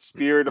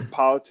spirit of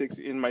politics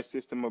in my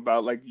system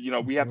about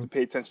we have to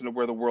pay attention to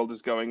where the world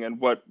is going and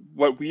what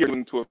we are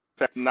doing to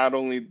affect not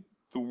only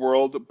the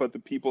world, but the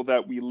people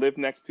that we live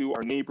next to,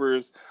 our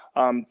neighbors,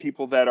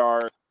 people that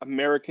are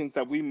Americans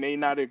that we may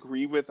not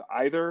agree with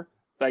either.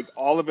 like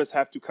all of us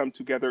have to come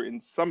together in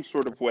some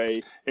sort of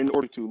way in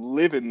order to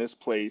live in this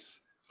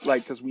place,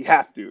 like, because we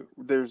have to.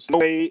 There's no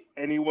way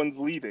anyone's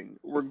leaving.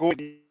 We're going to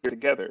be here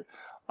together.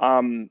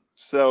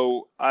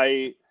 So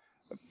I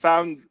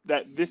found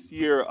that this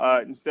year,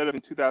 instead of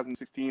in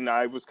 2016,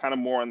 I was kind of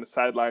more on the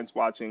sidelines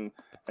watching,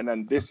 and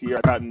then this year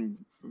I've gotten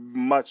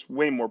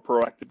way more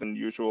proactive than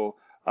usual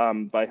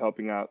by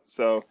helping out.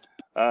 So,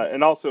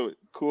 and also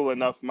cool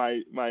enough,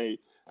 my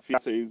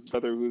fiance's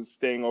brother, who's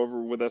staying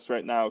over with us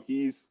right now,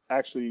 he's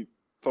actually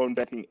phone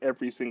banking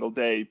every single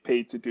day,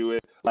 paid to do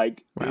it,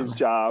 like his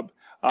job.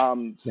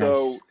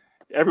 So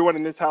everyone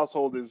in this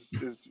household is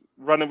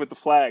running with the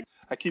flag.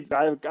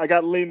 I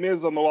got Les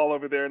Mis on the wall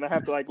over there, and I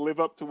have to like live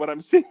up to what I'm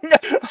seeing.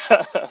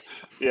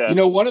 Yeah. You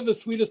know, one of the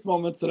sweetest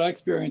moments that I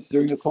experienced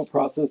during this whole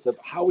process of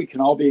how we can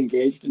all be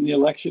engaged in the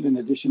election, in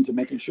addition to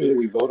making sure that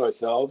we vote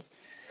ourselves,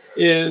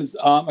 is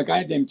a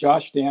guy named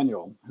Josh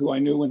Daniel, who I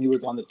knew when he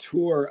was on the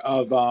tour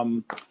of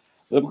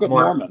the Book of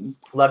Mormon.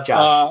 Love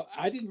Josh.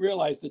 I didn't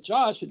realize that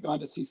Josh had gone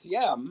to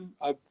CCM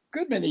a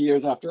good many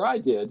years after I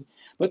did,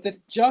 but that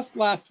just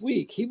last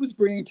week he was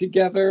bringing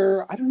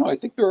together, I don't know, I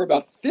think there were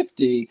about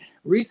 50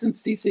 recent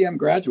CCM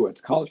graduates,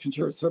 College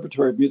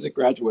Conservatory of Music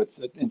graduates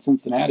in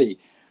Cincinnati,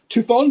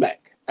 to phone bank.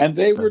 And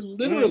they were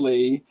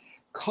literally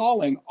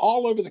calling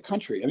all over the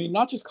country. I mean,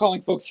 not just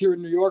calling folks here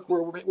in New York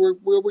where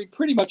we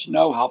pretty much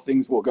know how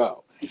things will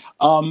go.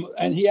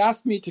 And he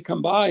asked me to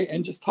come by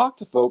and just talk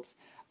to folks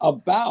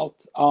about,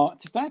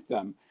 to thank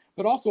them,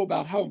 but also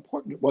about how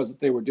important it was that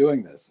they were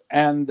doing this.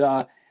 And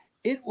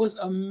it was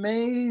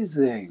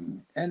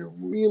amazing and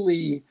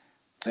really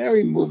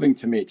very moving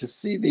to me to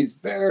see these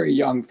very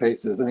young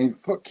faces. I mean,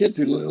 kids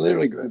who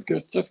literally have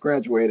just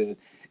graduated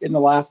in the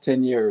last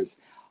 10 years,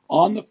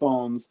 on the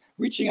phones,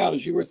 reaching out,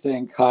 as you were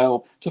saying,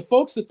 Kyle, to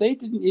folks that they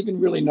didn't even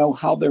really know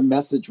how their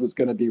message was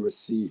going to be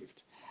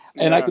received.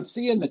 And I could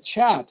see in the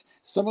chat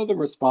some of the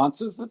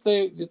responses that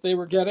they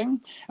were getting.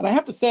 And I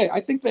have to say,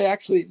 I think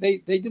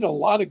they did a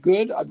lot of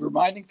good at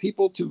reminding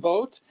people to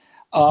vote,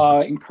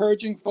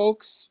 encouraging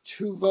folks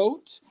to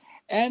vote,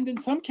 and in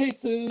some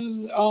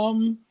cases,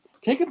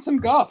 taking some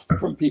guff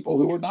from people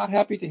who were not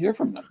happy to hear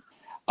from them.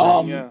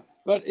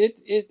 But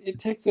it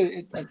takes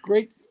a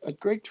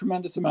great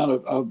tremendous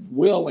amount of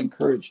will and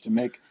courage to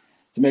make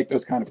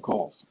those kind of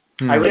calls.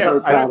 I was so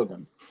proud of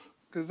them.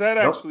 Because that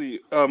actually,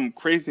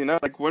 crazy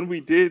enough, like when I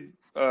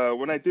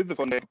did the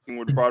phone banking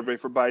with Broadway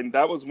for Biden,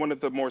 that was one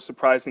of the more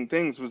surprising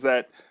things, was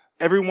that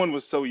everyone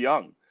was so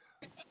young,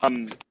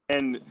 and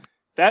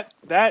that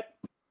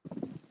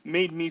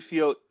made me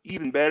feel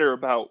even better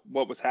about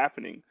what was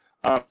happening,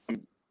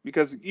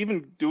 because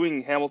even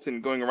doing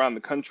Hamilton, going around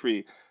the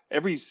country,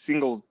 every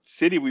single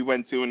city we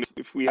went to, and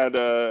if we had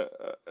a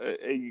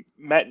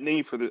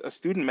matinee for a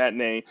student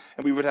matinee,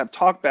 and we would have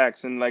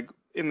talkbacks, and like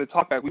in the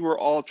talkback, we were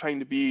all trying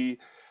to be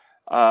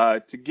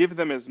to give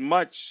them as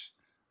much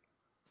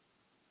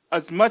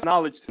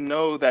knowledge to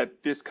know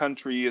that this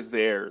country is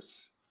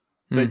theirs,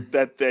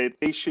 that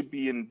they should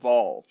be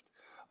involved.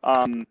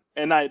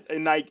 And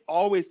I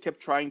always kept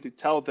trying to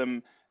tell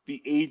them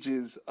the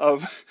ages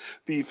of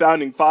the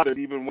founding fathers,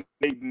 even when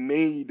they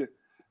made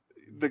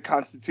the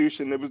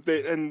Constitution.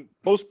 And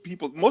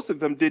most of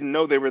them didn't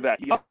know they were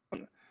that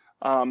young,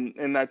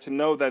 and that to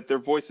know that their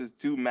voices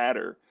do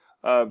matter,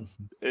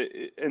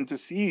 and to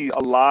see a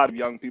lot of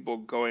young people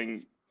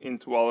going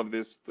into all of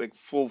this like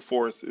full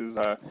force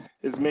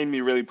is made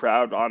me really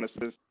proud,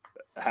 honestly,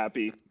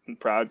 happy and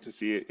proud to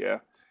see it. Yeah.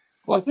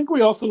 Well, I think we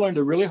also learned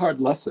a really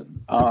hard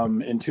lesson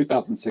in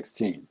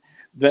 2016,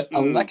 that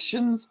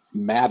elections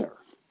matter.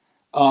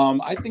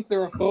 I think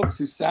there are folks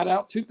who sat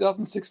out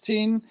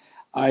 2016.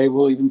 I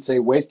will even say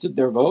wasted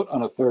their vote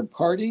on a third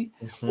party,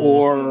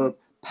 or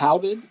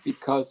pouted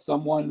because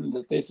someone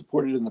that they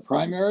supported in the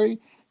primary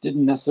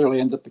didn't necessarily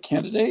end up the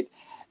candidate,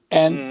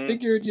 and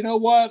figured, you know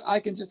what, I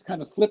can just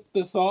kind of flip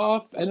this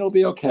off and it'll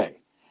be okay.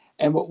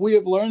 And what we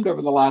have learned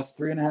over the last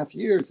 3.5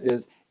 years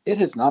is it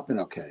has not been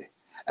okay.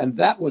 And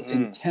that was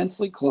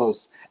intensely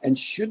close and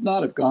should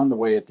not have gone the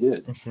way it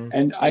did.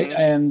 And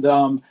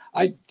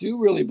I do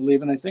really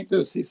believe, and I think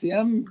those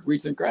CCM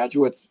recent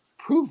graduates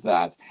prove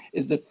that,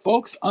 is that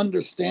folks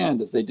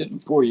understand, as they didn't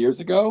 4 years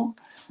ago,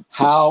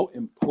 how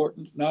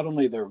important not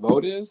only their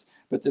vote is,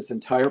 but this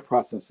entire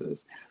process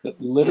is. That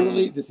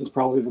literally this is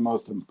probably the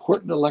most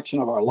important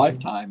election of our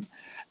lifetime.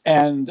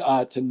 And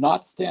to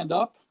not stand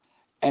up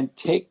and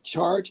take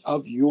charge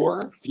of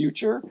your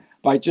future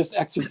by just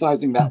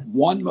exercising that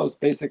one most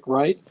basic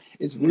right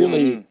is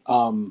really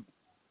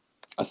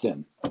a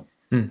sin.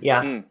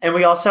 Yeah. And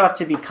we also have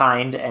to be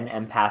kind and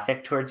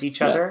empathic towards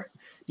each other.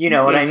 You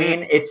know what I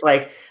mean? It's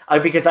like,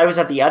 because I was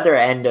at the other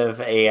end of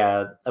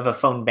a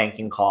phone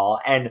banking call,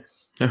 and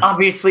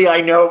obviously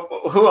I know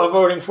who I'm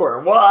voting for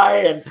and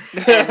why.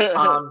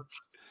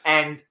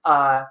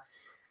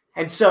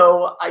 And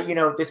so,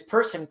 this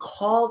person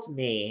called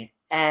me,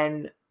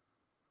 and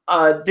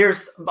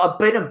there's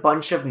been a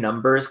bunch of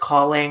numbers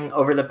calling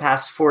over the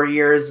past 4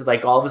 years.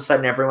 Like all of a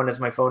sudden everyone has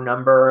my phone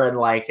number, and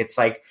like, it's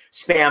like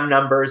spam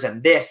numbers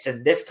and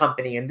this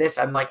company and this.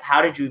 I'm like,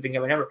 how did you even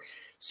get my number?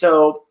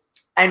 So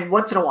and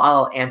once in a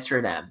while I'll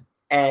answer them.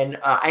 And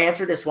I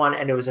answered this one,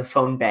 and it was a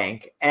phone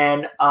bank.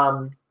 And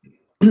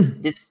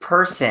this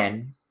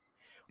person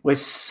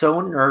was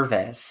so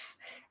nervous,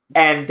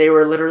 and they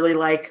were literally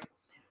like,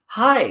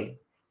 "Hi,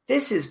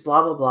 this is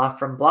blah, blah, blah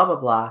from blah, blah,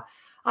 blah.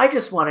 I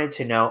just wanted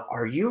to know,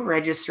 are you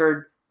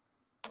registered,"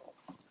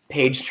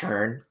 page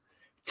turn,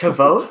 "to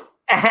vote?"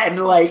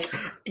 And like,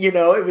 you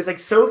know, it was like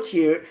so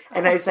cute.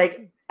 And I was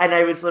like, and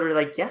I was literally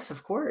like, "Yes,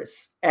 of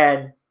course."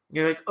 And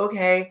you're like,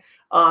 "Okay.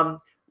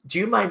 Do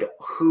you mind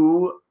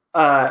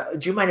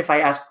if I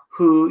ask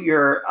who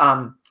you're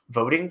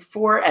voting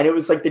for?" And it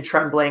was like the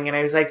trembling. And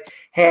I was like,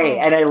 "Hey,"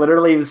 and I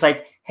literally was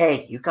like,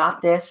 "Hey, you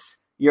got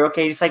this. You're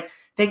okay." He's like,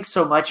 "Thanks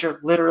so much. You're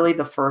literally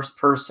the first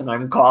person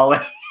I'm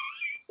calling."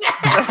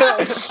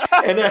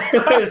 And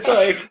I was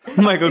like,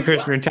 Michael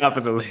Kushner, top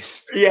of the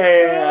list.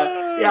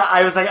 Yeah.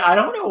 I was like, I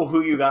don't know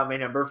who you got my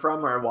number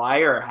from or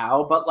why or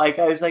how, but like,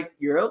 I was like,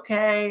 you're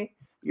okay.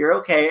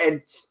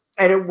 And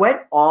it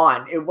went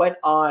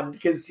on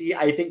because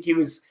I think he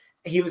was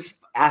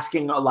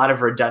asking a lot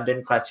of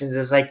redundant questions. It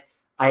was like,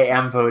 I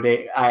am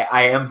voting.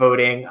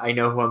 I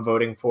know who I'm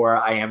voting for.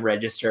 I am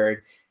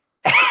registered.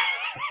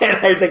 And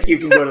I was like, you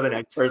can go to the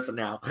next person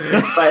now.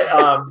 But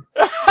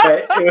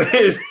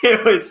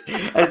it was,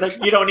 I was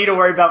like, you don't need to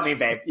worry about me,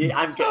 babe.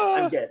 I'm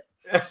good.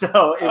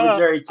 So it was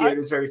very cute. It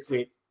was very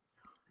sweet.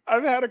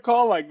 I've had a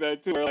call like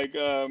that too. Where like,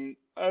 I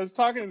was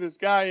talking to this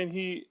guy, and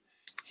he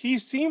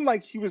seemed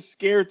like he was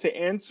scared to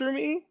answer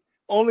me.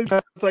 Only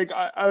because, like,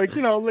 I like,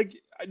 you know, like,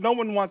 no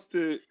one wants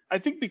to. I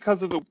think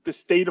because of the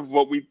state of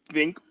what we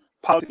think,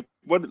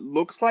 what it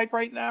looks like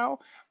right now,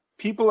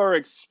 people are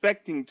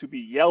expecting to be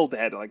yelled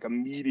at like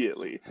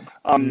immediately.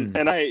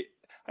 And I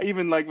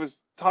even like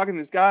was talking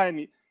to this guy,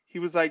 and he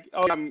was like,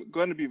 "Oh, I'm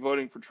going to be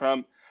voting for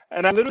Trump,"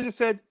 and I literally just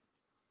said,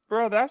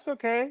 "Bro, that's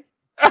okay."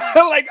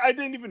 Like, I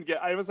didn't even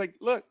get. I was like,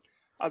 "Look,"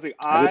 I was like,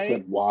 I just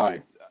said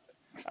why.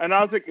 And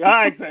I was like,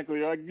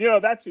 exactly. Like, you know,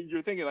 that's what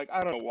you're thinking. Like,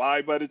 I don't know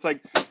why, but it's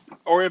like,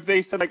 or if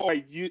they said like, I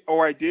did,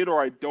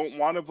 or I don't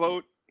want to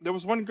vote. There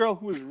was one girl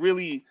who was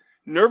really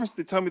nervous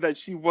to tell me that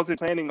she wasn't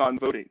planning on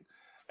voting.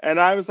 And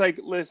I was like,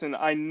 listen,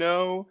 I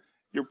know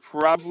you're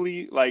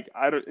probably like,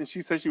 and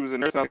she said she was a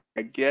nurse. I was like,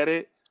 I get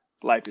it.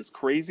 Life is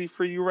crazy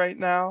for you right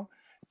now.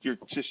 You're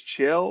just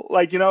chill.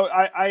 Like, you know,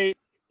 I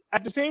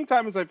at the same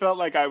time as I felt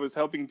like I was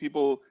helping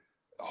people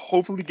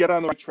hopefully get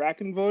on the right track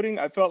in voting,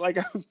 I felt like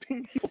I was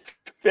being people's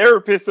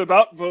therapist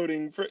about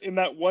voting in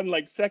that one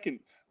like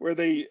second where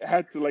they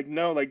had to like,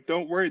 no, like,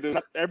 don't worry. There's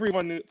not,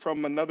 everyone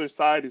from another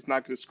side is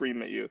not going to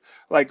scream at you.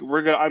 Like,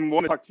 I'm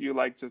going to talk to you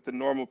like just a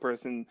normal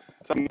person.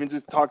 So I'm going to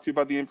just talk to you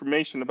about the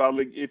information about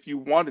like, if you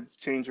wanted to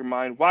change your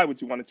mind, why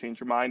would you want to change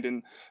your mind,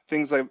 and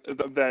things like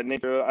of that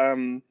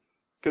nature.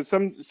 Because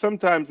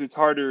sometimes it's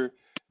harder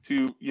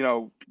to, you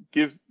know,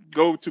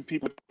 go to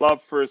people with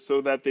love first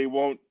so that they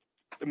won't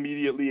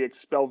immediately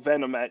expel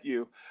venom at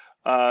you.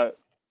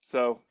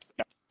 So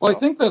yeah. Well, I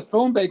think that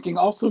phone banking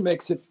also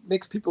makes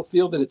people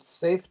feel that it's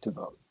safe to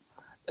vote,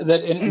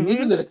 that and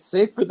even that it's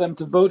safe for them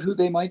to vote who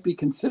they might be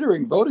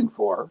considering voting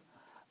for,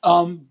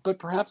 but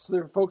perhaps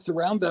there are folks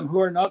around them who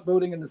are not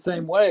voting in the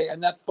same way,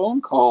 and that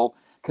phone call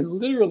can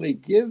literally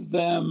give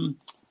them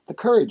the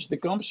courage, the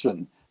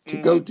gumption to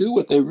go do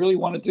what they really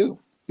want to do,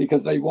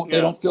 because they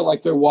don't feel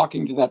like they're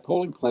walking to that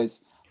polling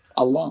place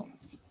alone.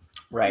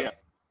 Right.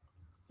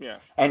 Yeah.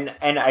 And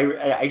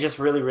I just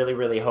really, really,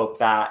 really hope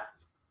that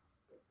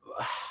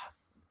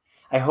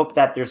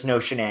there's no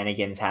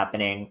shenanigans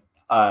happening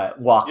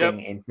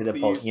walking into the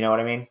poll. You know what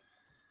I mean?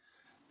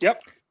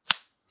 Yep.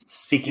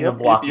 Speaking of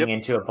walking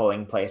into a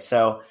polling place.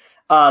 So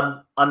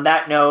on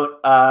that note,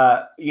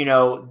 you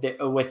know,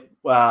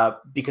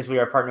 because we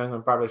are partnering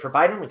with Broadway for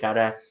Biden, we got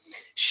to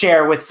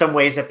share with some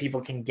ways that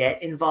people can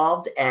get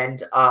involved.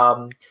 And,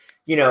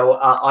 you know,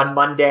 on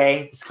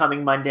Monday, this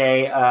coming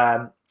Monday,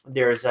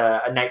 there's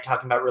a night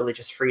talking about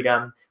religious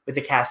freedom with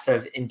the cast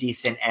of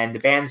Indecent and The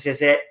Band's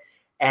Visit.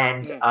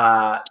 And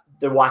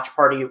the watch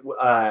party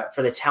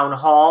for the town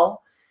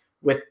hall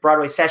with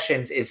Broadway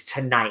Sessions is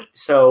tonight.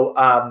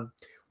 So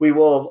we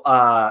will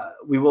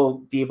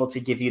be able to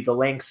give you the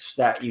links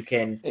that you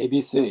can.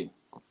 ABC.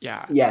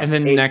 Yeah. Yes. And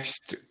then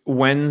next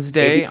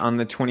Wednesday on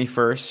the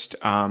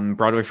 21st,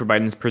 Broadway for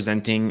Biden's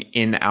presenting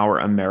In Our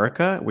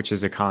America, which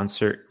is a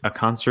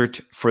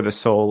concert for the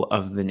soul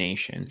of the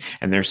nation.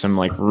 And there's some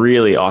like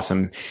really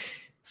awesome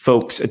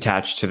folks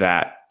attached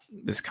to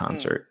this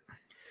concert.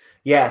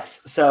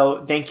 Yes.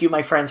 So thank you,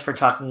 my friends, for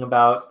talking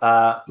about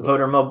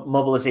voter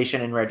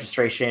mobilization and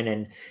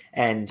registration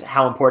and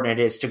how important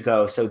it is to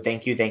go. So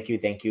thank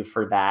you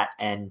for that.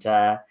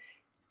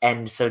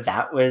 And so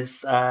that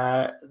was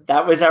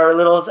our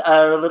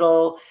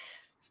little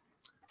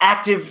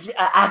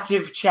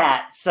active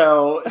chat.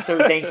 So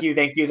thank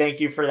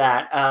you for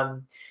that.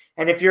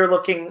 And if you're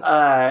looking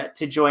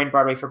to join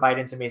Broadway for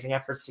Biden's amazing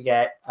efforts to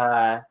get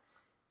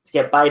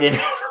Biden in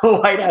the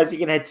White House, you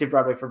can head to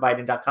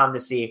BroadwayForBiden.com to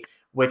see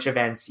which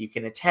events you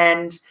can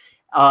attend.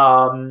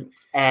 And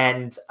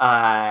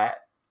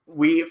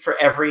for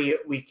every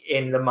week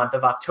in the month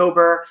of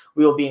October,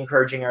 we will be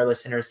encouraging our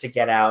listeners to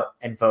get out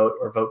and vote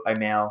or vote by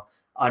mail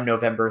on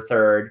November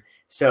 3rd.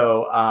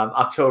 So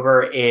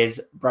October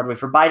is Broadway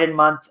for Biden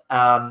month.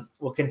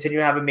 We'll continue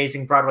to have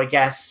amazing Broadway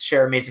guests,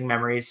 share amazing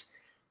memories,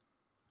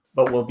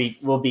 but we'll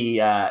be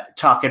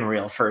talking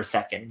real for a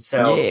second.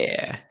 So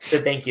yeah.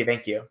 So thank you.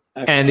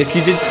 And if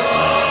you did.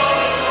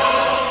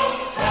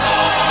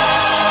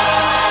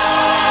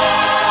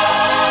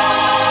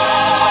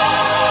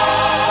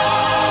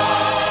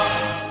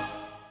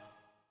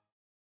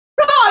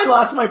 I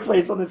lost my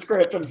place on the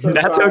script. I'm so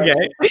That's sorry.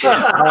 okay.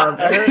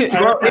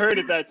 I heard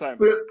it that time.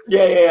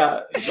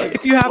 Yeah. It's like,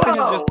 if you happen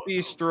to just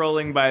be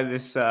strolling by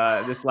this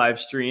live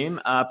stream,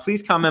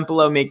 please comment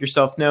below, make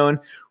yourself known.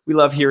 We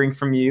love hearing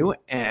from you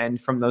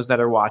and from those that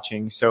are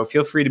watching. So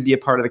feel free to be a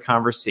part of the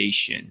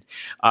conversation.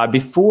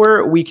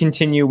 Before we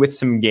continue with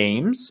some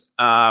games,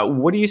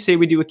 what do you say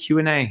we do a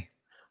Q&A?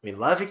 We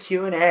love a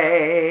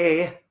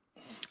Q&A.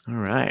 All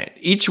right.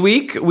 Each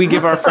week, we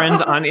give our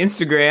friends on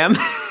Instagram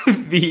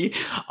the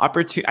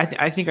opportunity.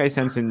 I think I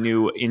sense a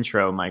new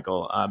intro,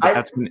 Michael.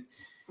 But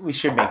we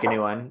should make a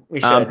new one. We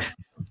should.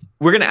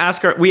 We're gonna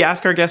ask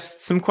our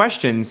guests some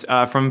questions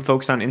from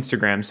folks on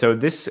Instagram. So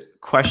this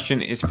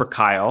question is for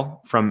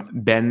Kyle from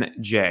Ben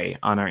J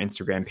on our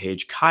Instagram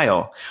page.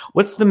 Kyle,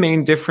 what's the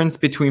main difference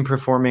between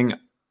performing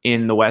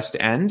in the West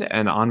End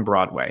and on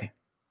Broadway?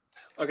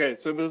 Okay,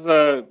 so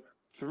there's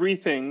three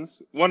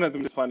things. One of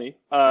them is funny.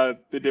 The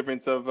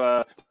difference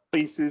of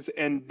places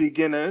and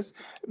beginners.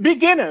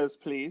 Beginners,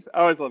 please. I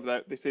always love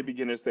that. They say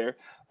beginners there.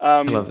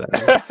 I love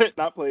that.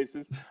 Not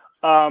places.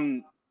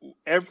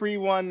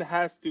 Everyone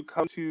has to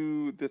come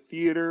to the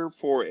theater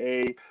for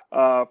the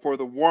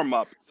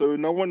warm-up. So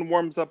no one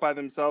warms up by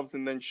themselves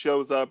and then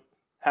shows up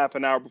half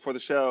an hour before the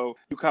show.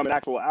 You come an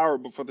actual hour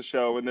before the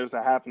show, and there's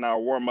a half an hour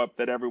warm-up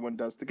that everyone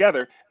does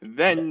together.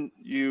 Then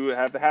you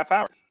have the half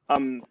hour.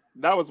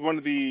 That was one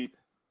of the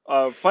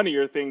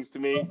funnier things to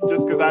me,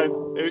 just because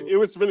it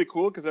was really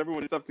cool because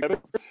everyone did stuff together,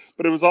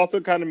 but it was also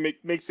kind of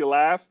makes you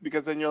laugh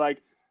because then you're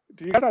like,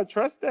 do you not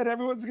trust that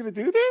everyone's going to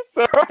do this?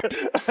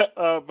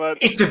 But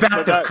it's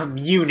about the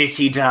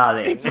community,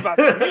 darling. It's about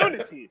the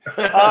community.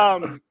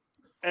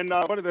 And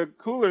one of the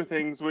cooler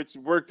things, which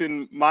worked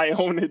in my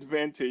own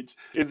advantage,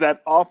 is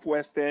that off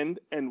West End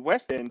and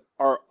West End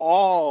are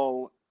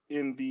all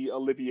in the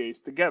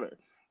Oliviers together,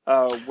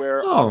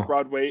 where off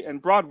Broadway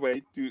and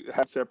Broadway do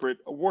have separate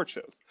award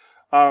shows.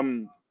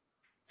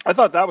 I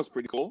thought that was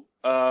pretty cool.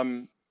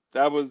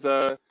 That was,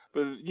 but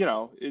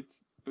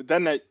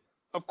then that,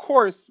 of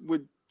course,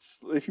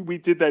 if we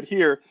did that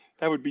here,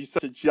 that would be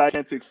such a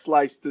gigantic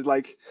slice to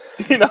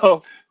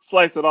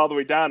slice it all the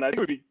way down. I think it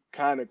would be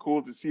kind of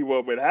cool to see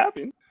what would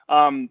happen.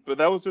 But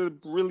that was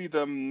really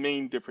the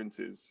main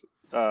differences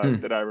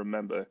that I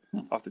remember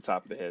off the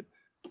top of the head.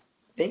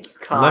 Thank you,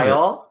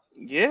 Kyle.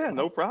 Yeah,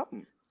 no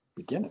problem.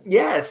 Beginners.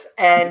 Yes,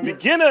 and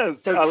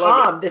beginners. So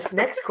Tom, this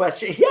next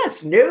question,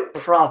 yes, no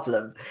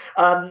problem.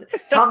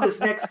 Tom, this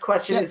next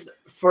question is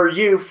for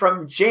you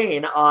from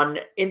Jane on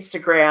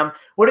Instagram.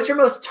 What is your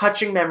most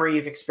touching memory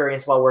you've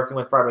experienced while working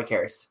with Broadway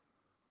Cares?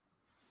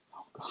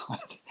 Oh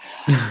God,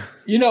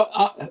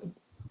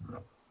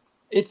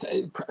 it's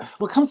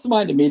what comes to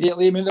mind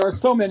immediately. I mean, there are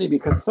so many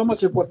because so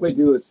much of what we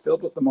do is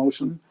filled with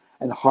emotion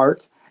and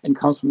heart and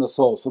comes from the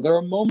soul. So there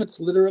are moments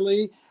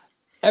literally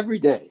every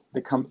day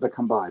that come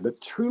by, but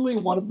truly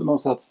one of the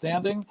most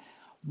outstanding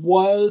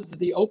was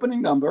the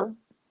opening number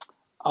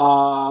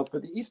for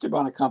the Easter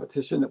Bonnet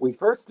competition that we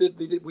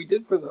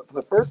did for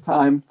the first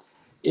time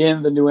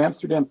in the New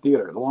Amsterdam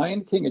Theater. The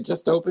Lion King had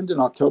just opened in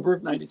October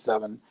of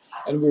 '97,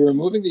 and we were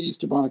moving the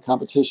Easter Bonnet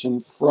competition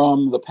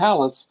from the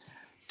Palace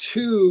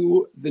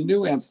to the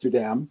New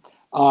Amsterdam,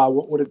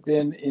 what would have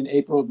been in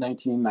April of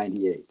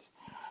 1998.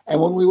 And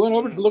when we went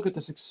over to look at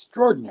this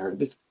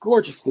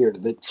gorgeous theater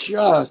that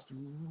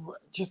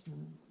just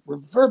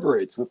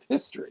reverberates with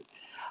history,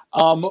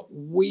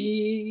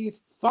 we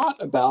thought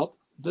about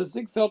the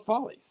Ziegfeld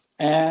Follies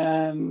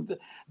and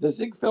the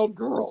Ziegfeld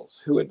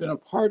Girls, who had been a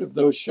part of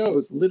those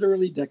shows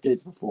literally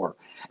decades before.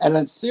 And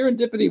then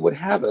serendipity would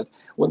have it,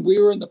 when we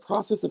were in the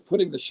process of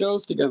putting the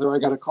shows together, I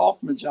got a call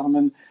from a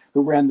gentleman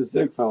who ran the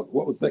Ziegfeld,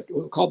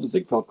 called the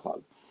Ziegfeld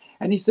Club.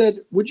 And he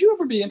said, would you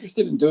ever be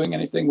interested in doing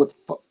anything with,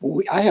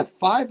 I have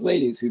 5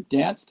 ladies who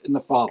danced in the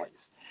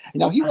Follies.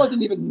 Now, he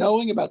wasn't even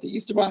knowing about the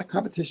Easter Bonnet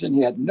competition. He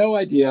had no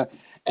idea.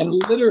 And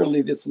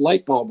literally this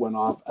light bulb went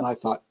off. And I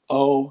thought,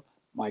 oh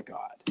my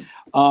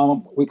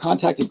God. We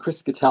contacted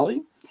Chris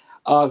Catelli,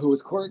 who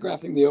was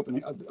choreographing the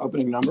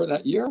opening number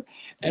that year.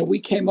 And we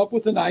came up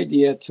with an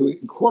idea to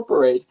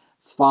incorporate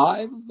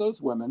 5 of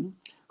those women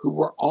who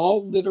were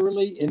all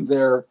literally in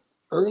their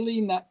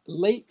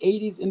late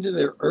 80s into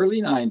their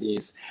early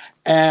 90s.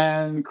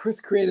 And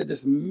Chris created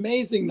this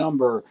amazing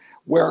number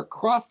where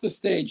across the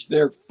stage,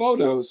 their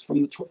photos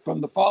from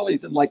the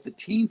Follies in like the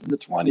teens and the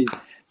 20s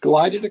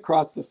glided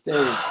across the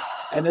stage.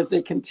 And as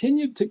they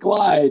continued to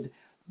glide,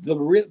 the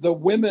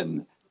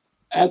women,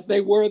 as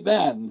they were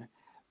then,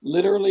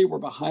 literally were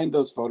behind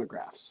those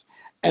photographs.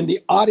 And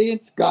the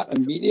audience got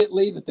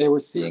immediately that they were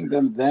seeing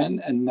them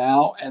then and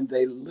now, and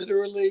they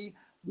literally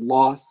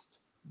lost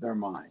their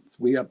minds.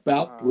 We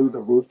about blew the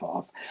roof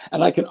off.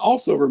 And I can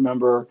also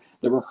remember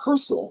the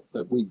rehearsal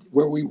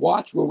where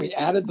we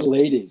added the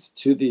ladies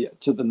to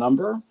the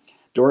number,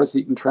 Doris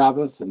Eaton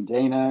Travis and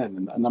Dana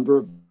and a number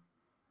of.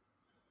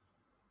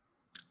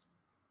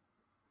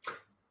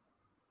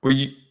 Were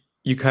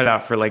you cut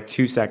out for like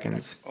 2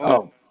 seconds?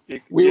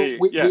 We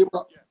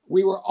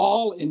were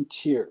all in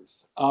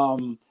tears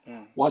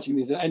watching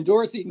these. And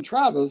Doris Eaton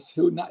Travis,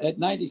 who at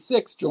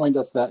 96 joined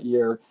us that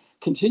year,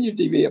 continued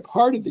to be a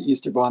part of the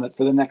Easter Bonnet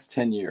for the next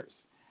 10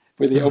 years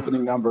for the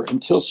opening number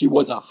until she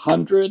was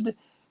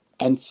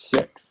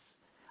 106.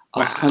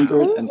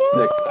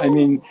 106. I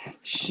mean,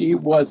 she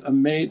was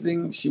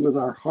amazing. She was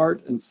our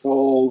heart and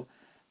soul.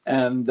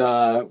 And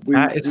we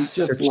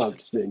just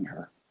loved seeing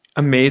her.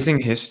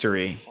 Amazing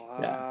history.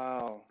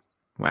 Wow.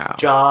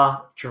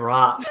 Jaw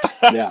dropped.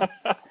 Yeah.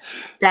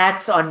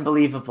 That's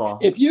unbelievable.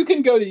 If you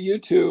can go to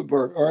YouTube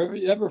or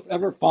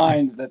ever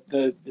find that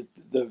the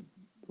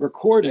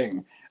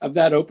recording of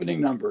that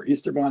opening number,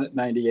 Easter Bonnet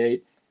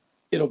 98,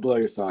 it'll blow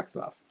your socks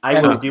off. I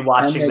will be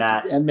watching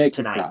that and make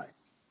tonight. You cry.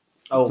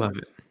 Oh, love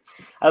it.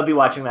 I'll be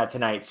watching that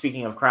tonight.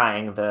 Speaking of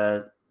crying,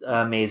 the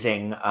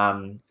amazing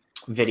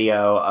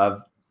video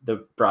of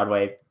the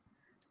Broadway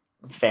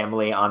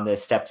family on the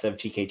steps of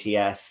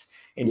TKTS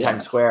in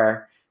Times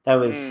Square. That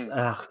was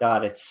oh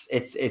god, it's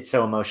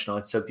so emotional.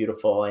 It's so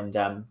beautiful, and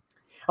oh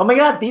my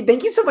god,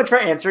 thank you so much for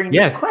answering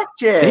these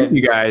questions. Thank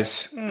you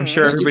guys. I'm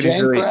sure everybody's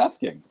Jane really for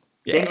asking.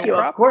 Yeah. Thank you,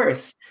 of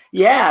course.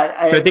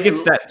 Yeah, So I think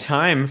it's that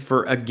time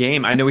for a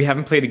game. I know we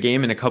haven't played a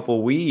game in a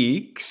couple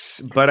weeks,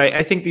 but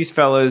I think these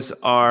fellows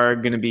are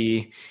going to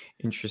be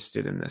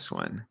interested in this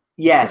one.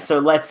 Yeah, so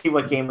let's see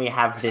what game we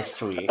have this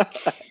week.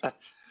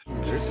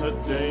 It's a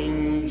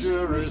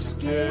dangerous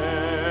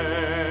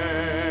game.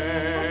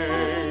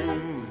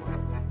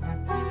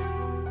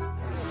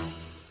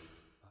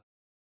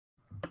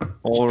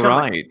 All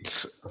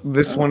right.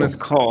 This one is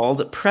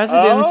called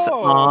Presidents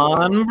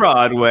on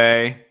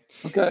Broadway.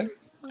 Okay.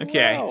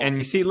 Okay. Wow. And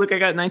you see, look, I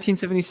got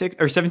 1976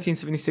 or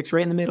 1776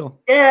 right in the middle.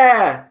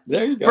 Yeah.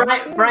 There you go.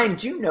 Brian,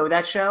 do you know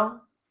that show?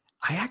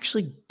 I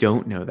actually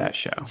don't know that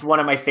show. It's one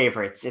of my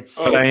favorites.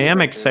 But I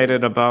am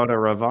excited about a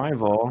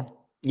revival.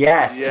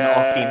 Yes, an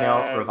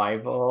all-female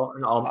revival,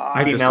 an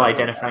all-female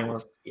identifying.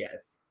 Yeah.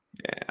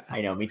 I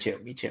know. Me too.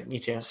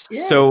 Yeah.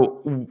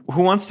 So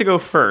who wants to go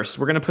first?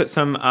 We're going to put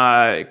some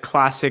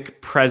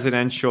classic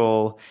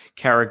presidential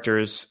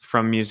characters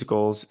from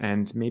musicals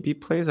and maybe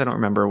plays. I don't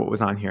remember what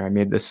was on here. I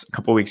made this a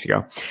couple weeks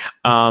ago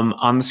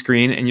on the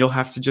screen, and you'll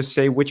have to just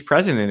say which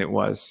president it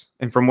was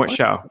and from what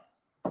show.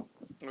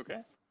 Okay.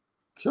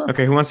 Sure.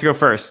 Okay. Who wants to go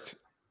first?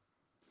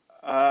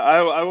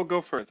 I will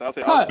go first. I'll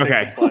take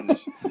okay. the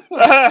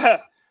plunge.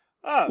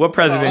 What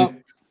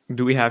president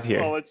do we have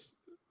here? Well,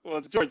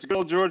 it's George. Good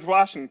old George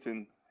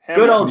Washington.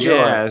 Good old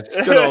George. Yes,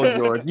 good old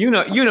George. You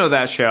know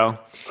that show.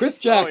 Chris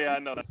Jackson. Oh yeah, I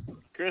know that.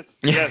 Chris.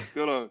 Yes,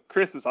 good old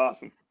Chris is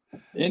awesome.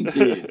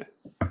 Indeed.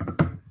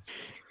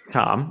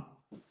 Tom.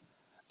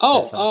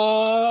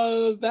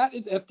 That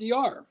is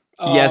FDR.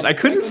 Yes, I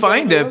couldn't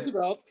find it.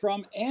 Roosevelt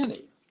from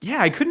Annie.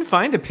 Yeah, I couldn't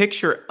find a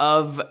picture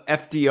of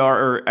FDR,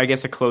 or I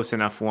guess a close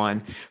enough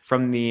one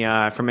from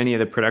the from any of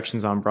the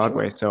productions on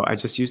Broadway. Sure. So I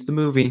just used the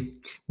movie,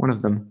 one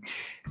of them.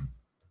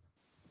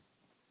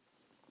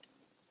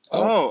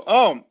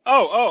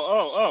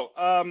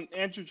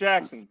 Andrew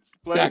Jackson.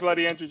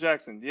 Bloody Andrew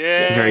Jackson.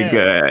 Yeah. Very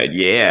good.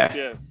 Yeah.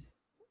 Yes.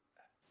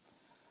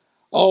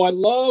 Oh, I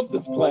love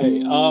this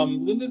play.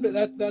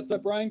 That's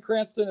Bryan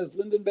Cranston as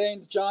Lyndon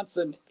Baines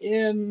Johnson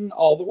in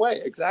All the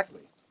Way.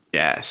 Exactly.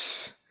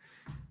 Yes.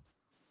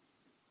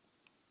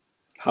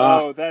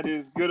 Oh, that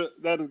is good.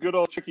 That is good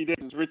old Tricky Dick.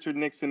 Richard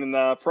Nixon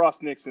and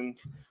Frost Nixon.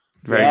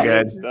 Very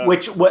good.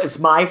 Which was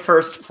my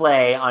first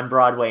play on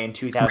Broadway in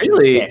 2006.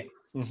 Really?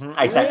 Mm-hmm.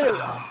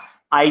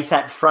 I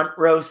sat front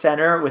row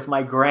center with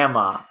my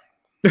grandma.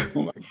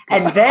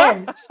 and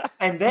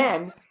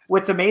then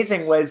what's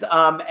amazing was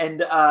but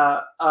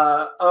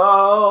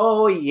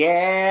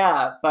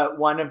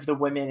one of the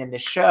women in the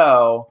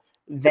show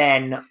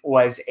then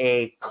was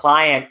a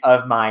client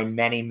of mine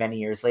many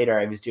years later.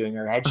 I was doing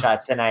her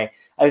headshots and I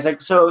was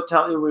like, so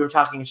we were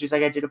talking and she's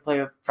like, I did a play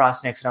of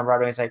Frost Nixon on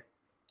Broadway. I was like,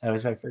 that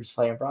was my first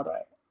play on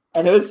Broadway.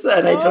 And I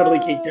totally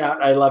geeked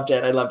out. I loved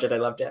it.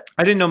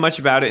 I didn't know much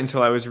about it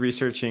until I was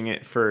researching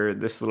it for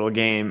this little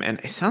game, and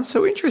it sounds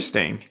so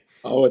interesting.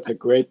 Oh, it's a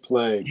great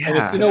play. Yeah. And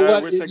it's, what? I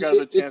wish I got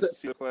the chance to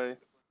see the play.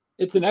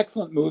 It's an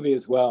excellent movie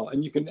as well,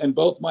 and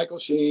both Michael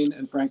Sheen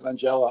and Frank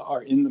Langella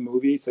are in the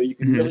movie, so you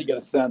can really get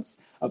a sense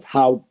of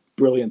how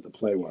brilliant the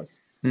play was.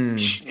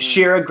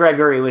 Shira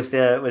Gregory was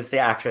the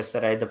actress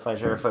that I had the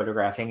pleasure of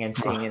photographing and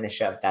seeing in the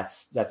show.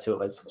 That's who it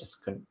was.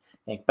 Just couldn't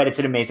think, but it's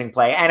an amazing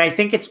play, and I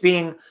think it's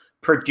being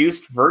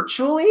produced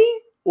virtually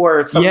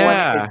or someone.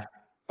 Yeah.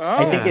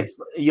 I think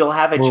you'll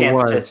have a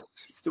chance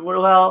to.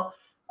 Well,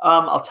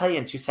 I'll tell you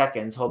in 2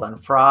 seconds. Hold on.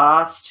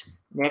 Frost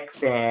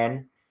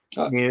Nixon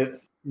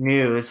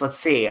news. Let's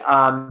see.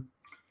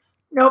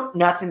 Nope,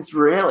 nothing's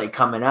really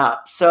coming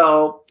up.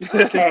 So,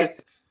 okay,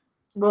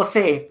 we'll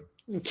see.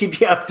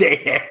 Keep you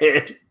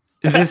updated.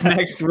 This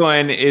next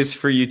one is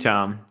for you,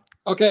 Tom.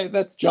 Okay,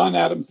 that's John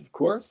Adams, of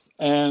course,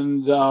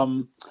 and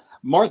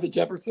Martha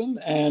Jefferson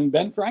and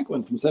Ben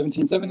Franklin from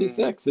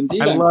 1776.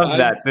 Indeed, I love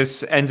that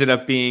this ended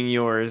up being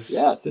yours.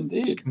 Yes,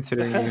 indeed.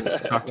 Considering you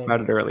talked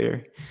about it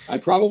earlier. I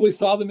probably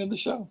saw them in the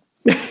show.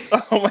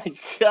 Oh my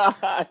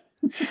God.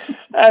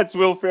 That's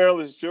Will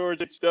Ferrell as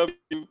George H.W.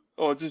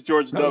 Oh, just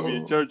George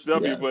W. George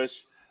W. Yes. Bush.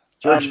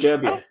 George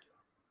W.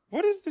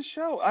 What is the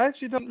show? I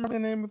actually don't remember the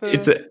name of the.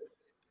 It's a.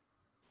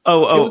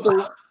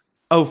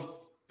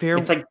 Fair.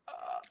 It's like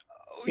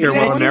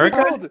Farewell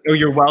America. Oh,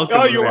 you're welcome.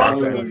 Oh, you're America.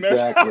 welcome,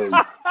 America.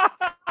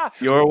 Exactly.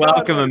 You're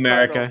welcome,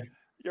 America.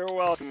 You're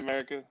welcome,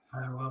 America.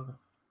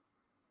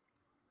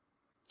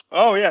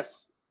 Oh yes.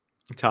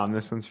 Tom,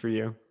 this one's for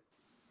you.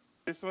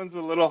 This one's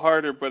a little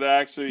harder, but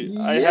I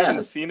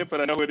haven't seen it, but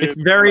I know it is.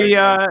 It's very,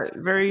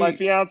 very. My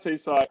fiance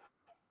saw it.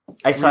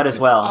 I saw it as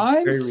well.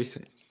 I'm Very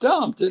recent.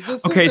 stumped.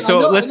 Okay, so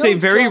let's say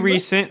very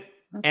recent,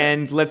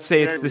 and let's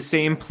say it's the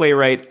same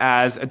playwright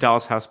as A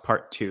Doll's House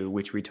Part 2,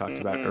 which we talked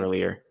about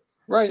earlier.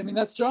 Right. I mean,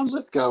 that's John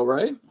Lithgow,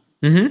 right?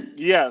 Mm-hmm.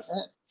 Yes.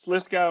 It's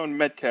Lithgow and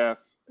Metcalf.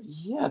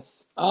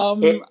 Yes.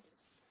 You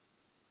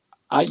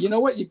know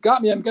what? You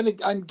got me.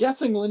 I'm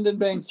guessing Lyndon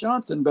Baines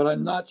Johnson, but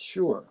I'm not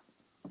sure.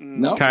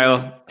 No.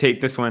 Kyle, take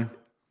this one.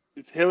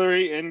 It's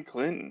Hillary and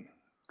Clinton.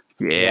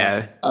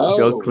 Yeah. Oh,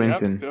 Bill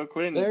Clinton. Yep, Bill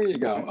Clinton. There you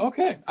go.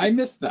 Okay. I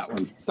missed that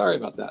one. Sorry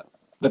about that.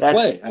 That's-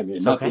 Play, I mean,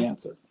 not okay. the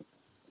answer.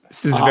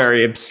 This is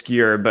very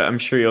obscure, but I'm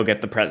sure you'll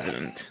get the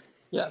president.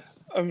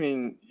 Yes. I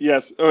mean,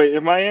 yes. Oh, wait,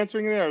 am I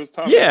answering there? I was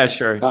talking. Yeah,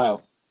 sure.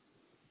 Kyle.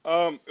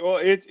 Well,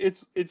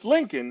 it's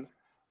Lincoln.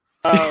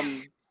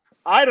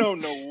 I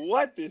don't know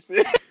what this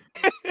is.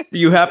 Do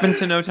you happen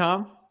to know,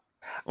 Tom?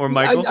 Or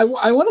Michael?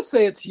 I want to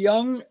say it's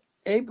young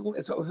Abe.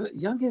 Was it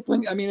young Abe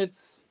Lincoln? I mean,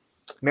 it's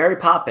Mary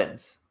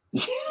Poppins.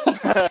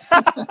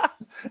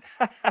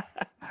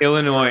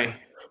 Illinois.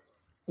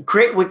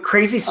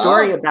 Crazy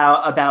story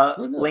about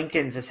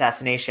Lincoln's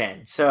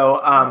assassination.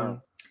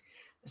 So,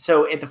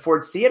 so at the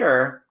Ford's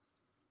Theater,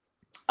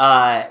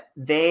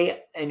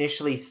 they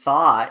initially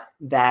thought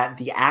that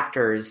the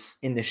actors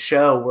in the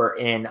show were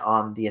in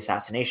on the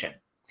assassination.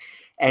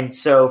 And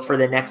so for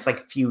the next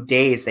few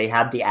days, they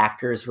had the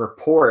actors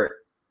report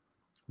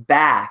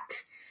back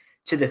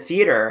to the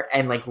theater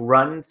and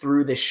run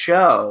through the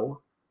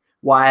show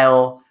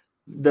while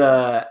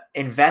the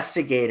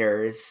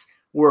investigators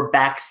were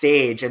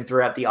backstage and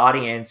throughout the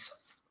audience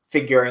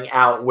figuring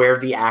out where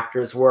the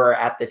actors were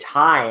at the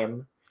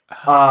time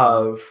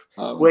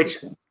which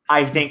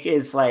I think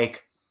is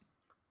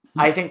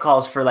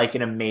calls for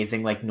an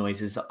amazing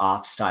Noises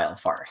Off style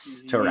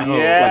farce to write.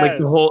 Yes.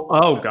 The whole,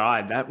 oh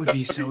God, that would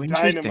be so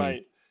interesting.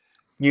 Dynamite.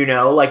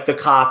 The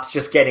cops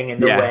just getting in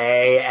the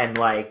way and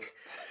I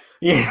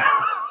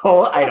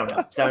don't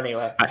know. So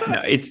anyway.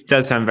 No, it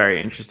does sound very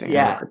interesting.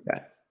 Yeah. I like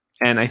that.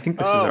 And I think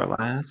this is our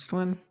last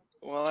one.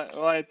 Well,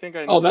 I think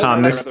I.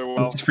 Tom, this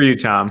is for you,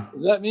 Tom.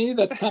 Is that me?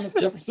 That's Thomas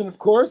Jefferson, of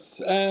course,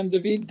 and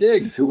David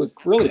Diggs, who was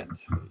brilliant.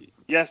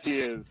 Yes, he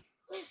is.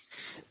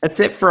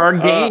 That's it for our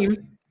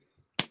game.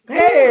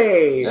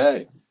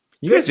 Hey,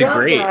 you guys did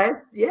great. Guys.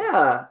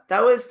 Yeah,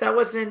 that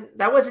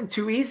wasn't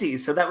too easy,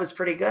 so that was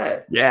pretty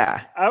good.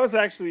 Yeah, I was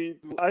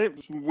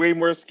way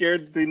more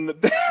scared than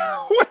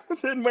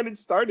when it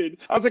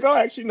started. I was like, oh,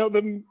 I actually know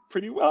them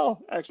pretty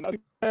well. Actually, not too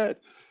bad.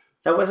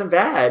 That wasn't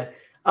bad.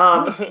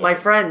 My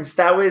friends,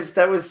 that was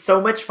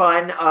so much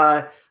fun.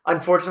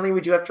 Unfortunately,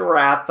 we do have to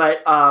wrap,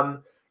 but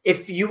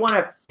if you want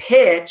to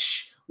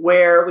pitch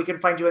where we can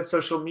find you on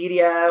social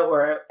media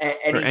or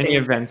anything, or any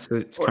events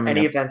that's coming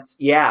up. events,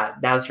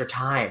 now's your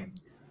time.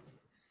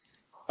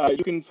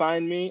 You can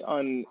find me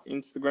on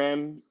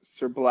Instagram.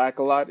 Sir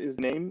Blackalot is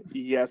name.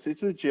 Yes,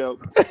 it's a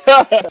joke.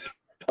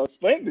 I'll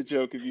explain the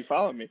joke if you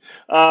follow me.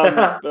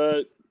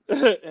 But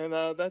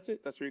that's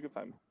it. That's where you can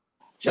find me.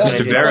 Just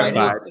to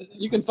verify.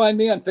 You can find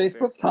me on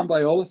Facebook, Tom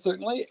Viola,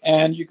 certainly,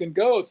 and you can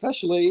go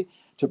especially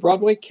to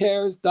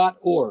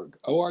BroadwayCares.org,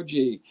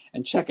 O-R-G,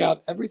 and check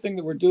out everything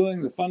that we're doing,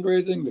 the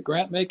fundraising, the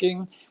grant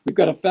making. We've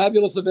got a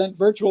fabulous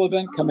virtual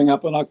event coming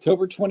up on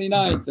October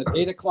 29th at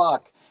 8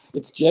 o'clock.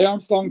 It's J.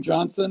 Armstrong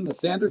Johnson, the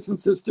Sanderson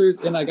sisters,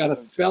 and I Got a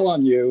Spell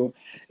on You.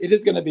 It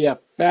is going to be a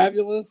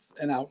fabulous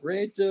and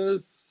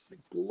outrageous,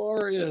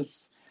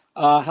 glorious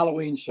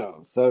Halloween show.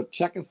 So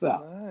check us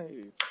out.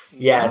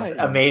 Yes,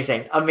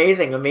 amazing.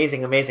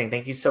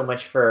 Thank you so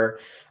much for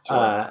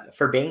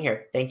being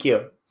here. Thank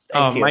you.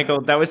 Thank you.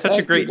 Michael, that was such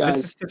a great. This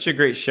is such a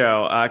great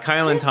show.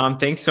 Kyle and Tom,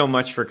 thanks so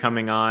much for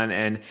coming on.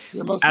 And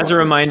as a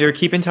reminder,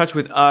 keep in touch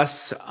with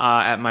us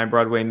at My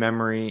Broadway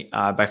Memory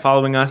by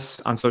following us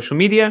on social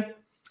media.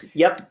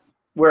 Yep,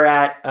 we're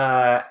at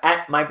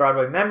My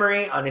Broadway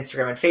Memory on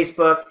Instagram and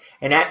Facebook,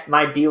 and at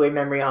My BOA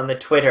Memory on the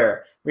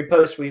Twitter.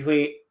 Repost,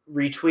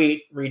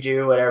 retweet,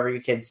 redo, whatever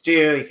you kids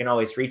do. You can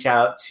always reach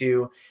out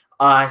to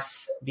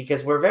us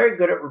because we're very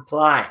good at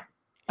replying.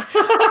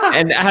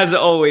 And as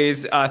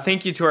always,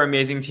 thank you to our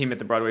amazing team at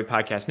the Broadway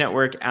Podcast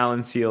Network,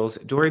 Alan Seals,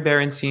 Dory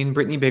Berenstein,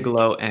 Brittany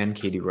Bigelow, and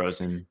Katie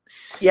Rosen.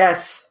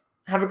 Yes.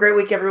 Have a great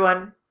week,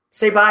 everyone.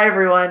 Say bye,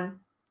 everyone.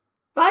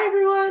 Bye,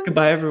 everyone.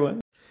 Goodbye,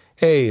 everyone.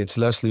 Hey, it's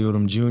Leslie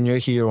Odom Jr.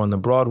 here on the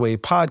Broadway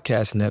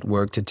Podcast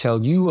Network to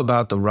tell you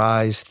about the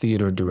Rise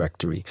Theater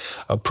Directory,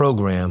 a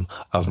program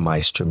of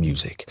Maestro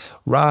Music.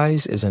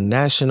 Rise is a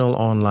national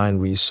online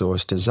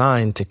resource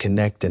designed to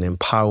connect and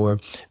empower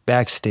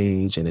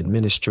backstage and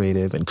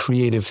administrative and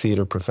creative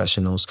theater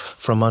professionals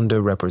from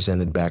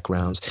underrepresented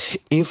backgrounds.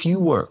 If you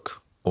work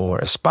or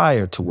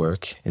aspire to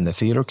work in the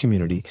theater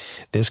community,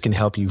 this can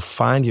help you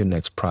find your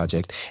next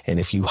project. And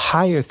if you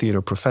hire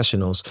theater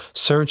professionals,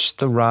 search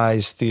the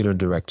Rise Theater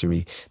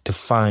Directory to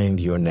find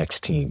your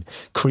next team.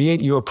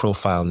 Create your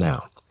profile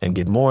now and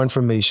get more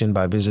information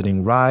by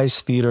visiting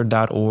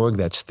risetheater.org.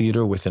 That's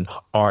theater with an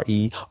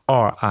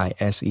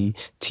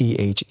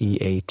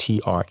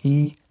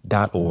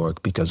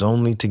RERISETHEATRE.org, because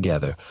only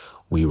together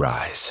we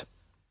rise.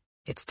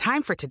 It's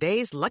time for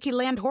today's Lucky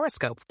Land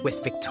horoscope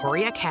with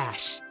Victoria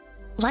Cash.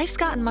 Life's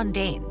gotten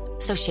mundane,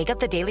 so shake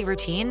up the daily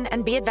routine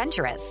and be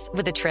adventurous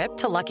with a trip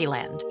to Lucky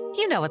Land.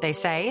 You know what they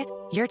say,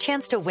 your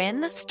chance to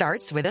win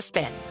starts with a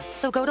spin.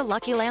 So go to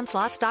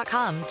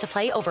LuckyLandSlots.com to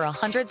play over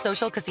 100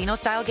 social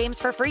casino-style games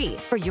for free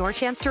for your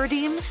chance to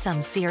redeem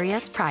some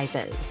serious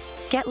prizes.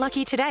 Get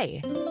lucky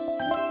today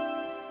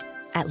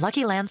at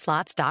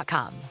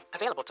LuckyLandSlots.com.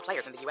 Available to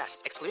players in the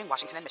U.S., excluding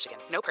Washington and Michigan.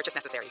 No purchase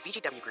necessary.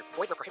 VGW Group.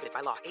 Void where prohibited by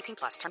law.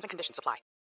 18+. Terms and conditions apply.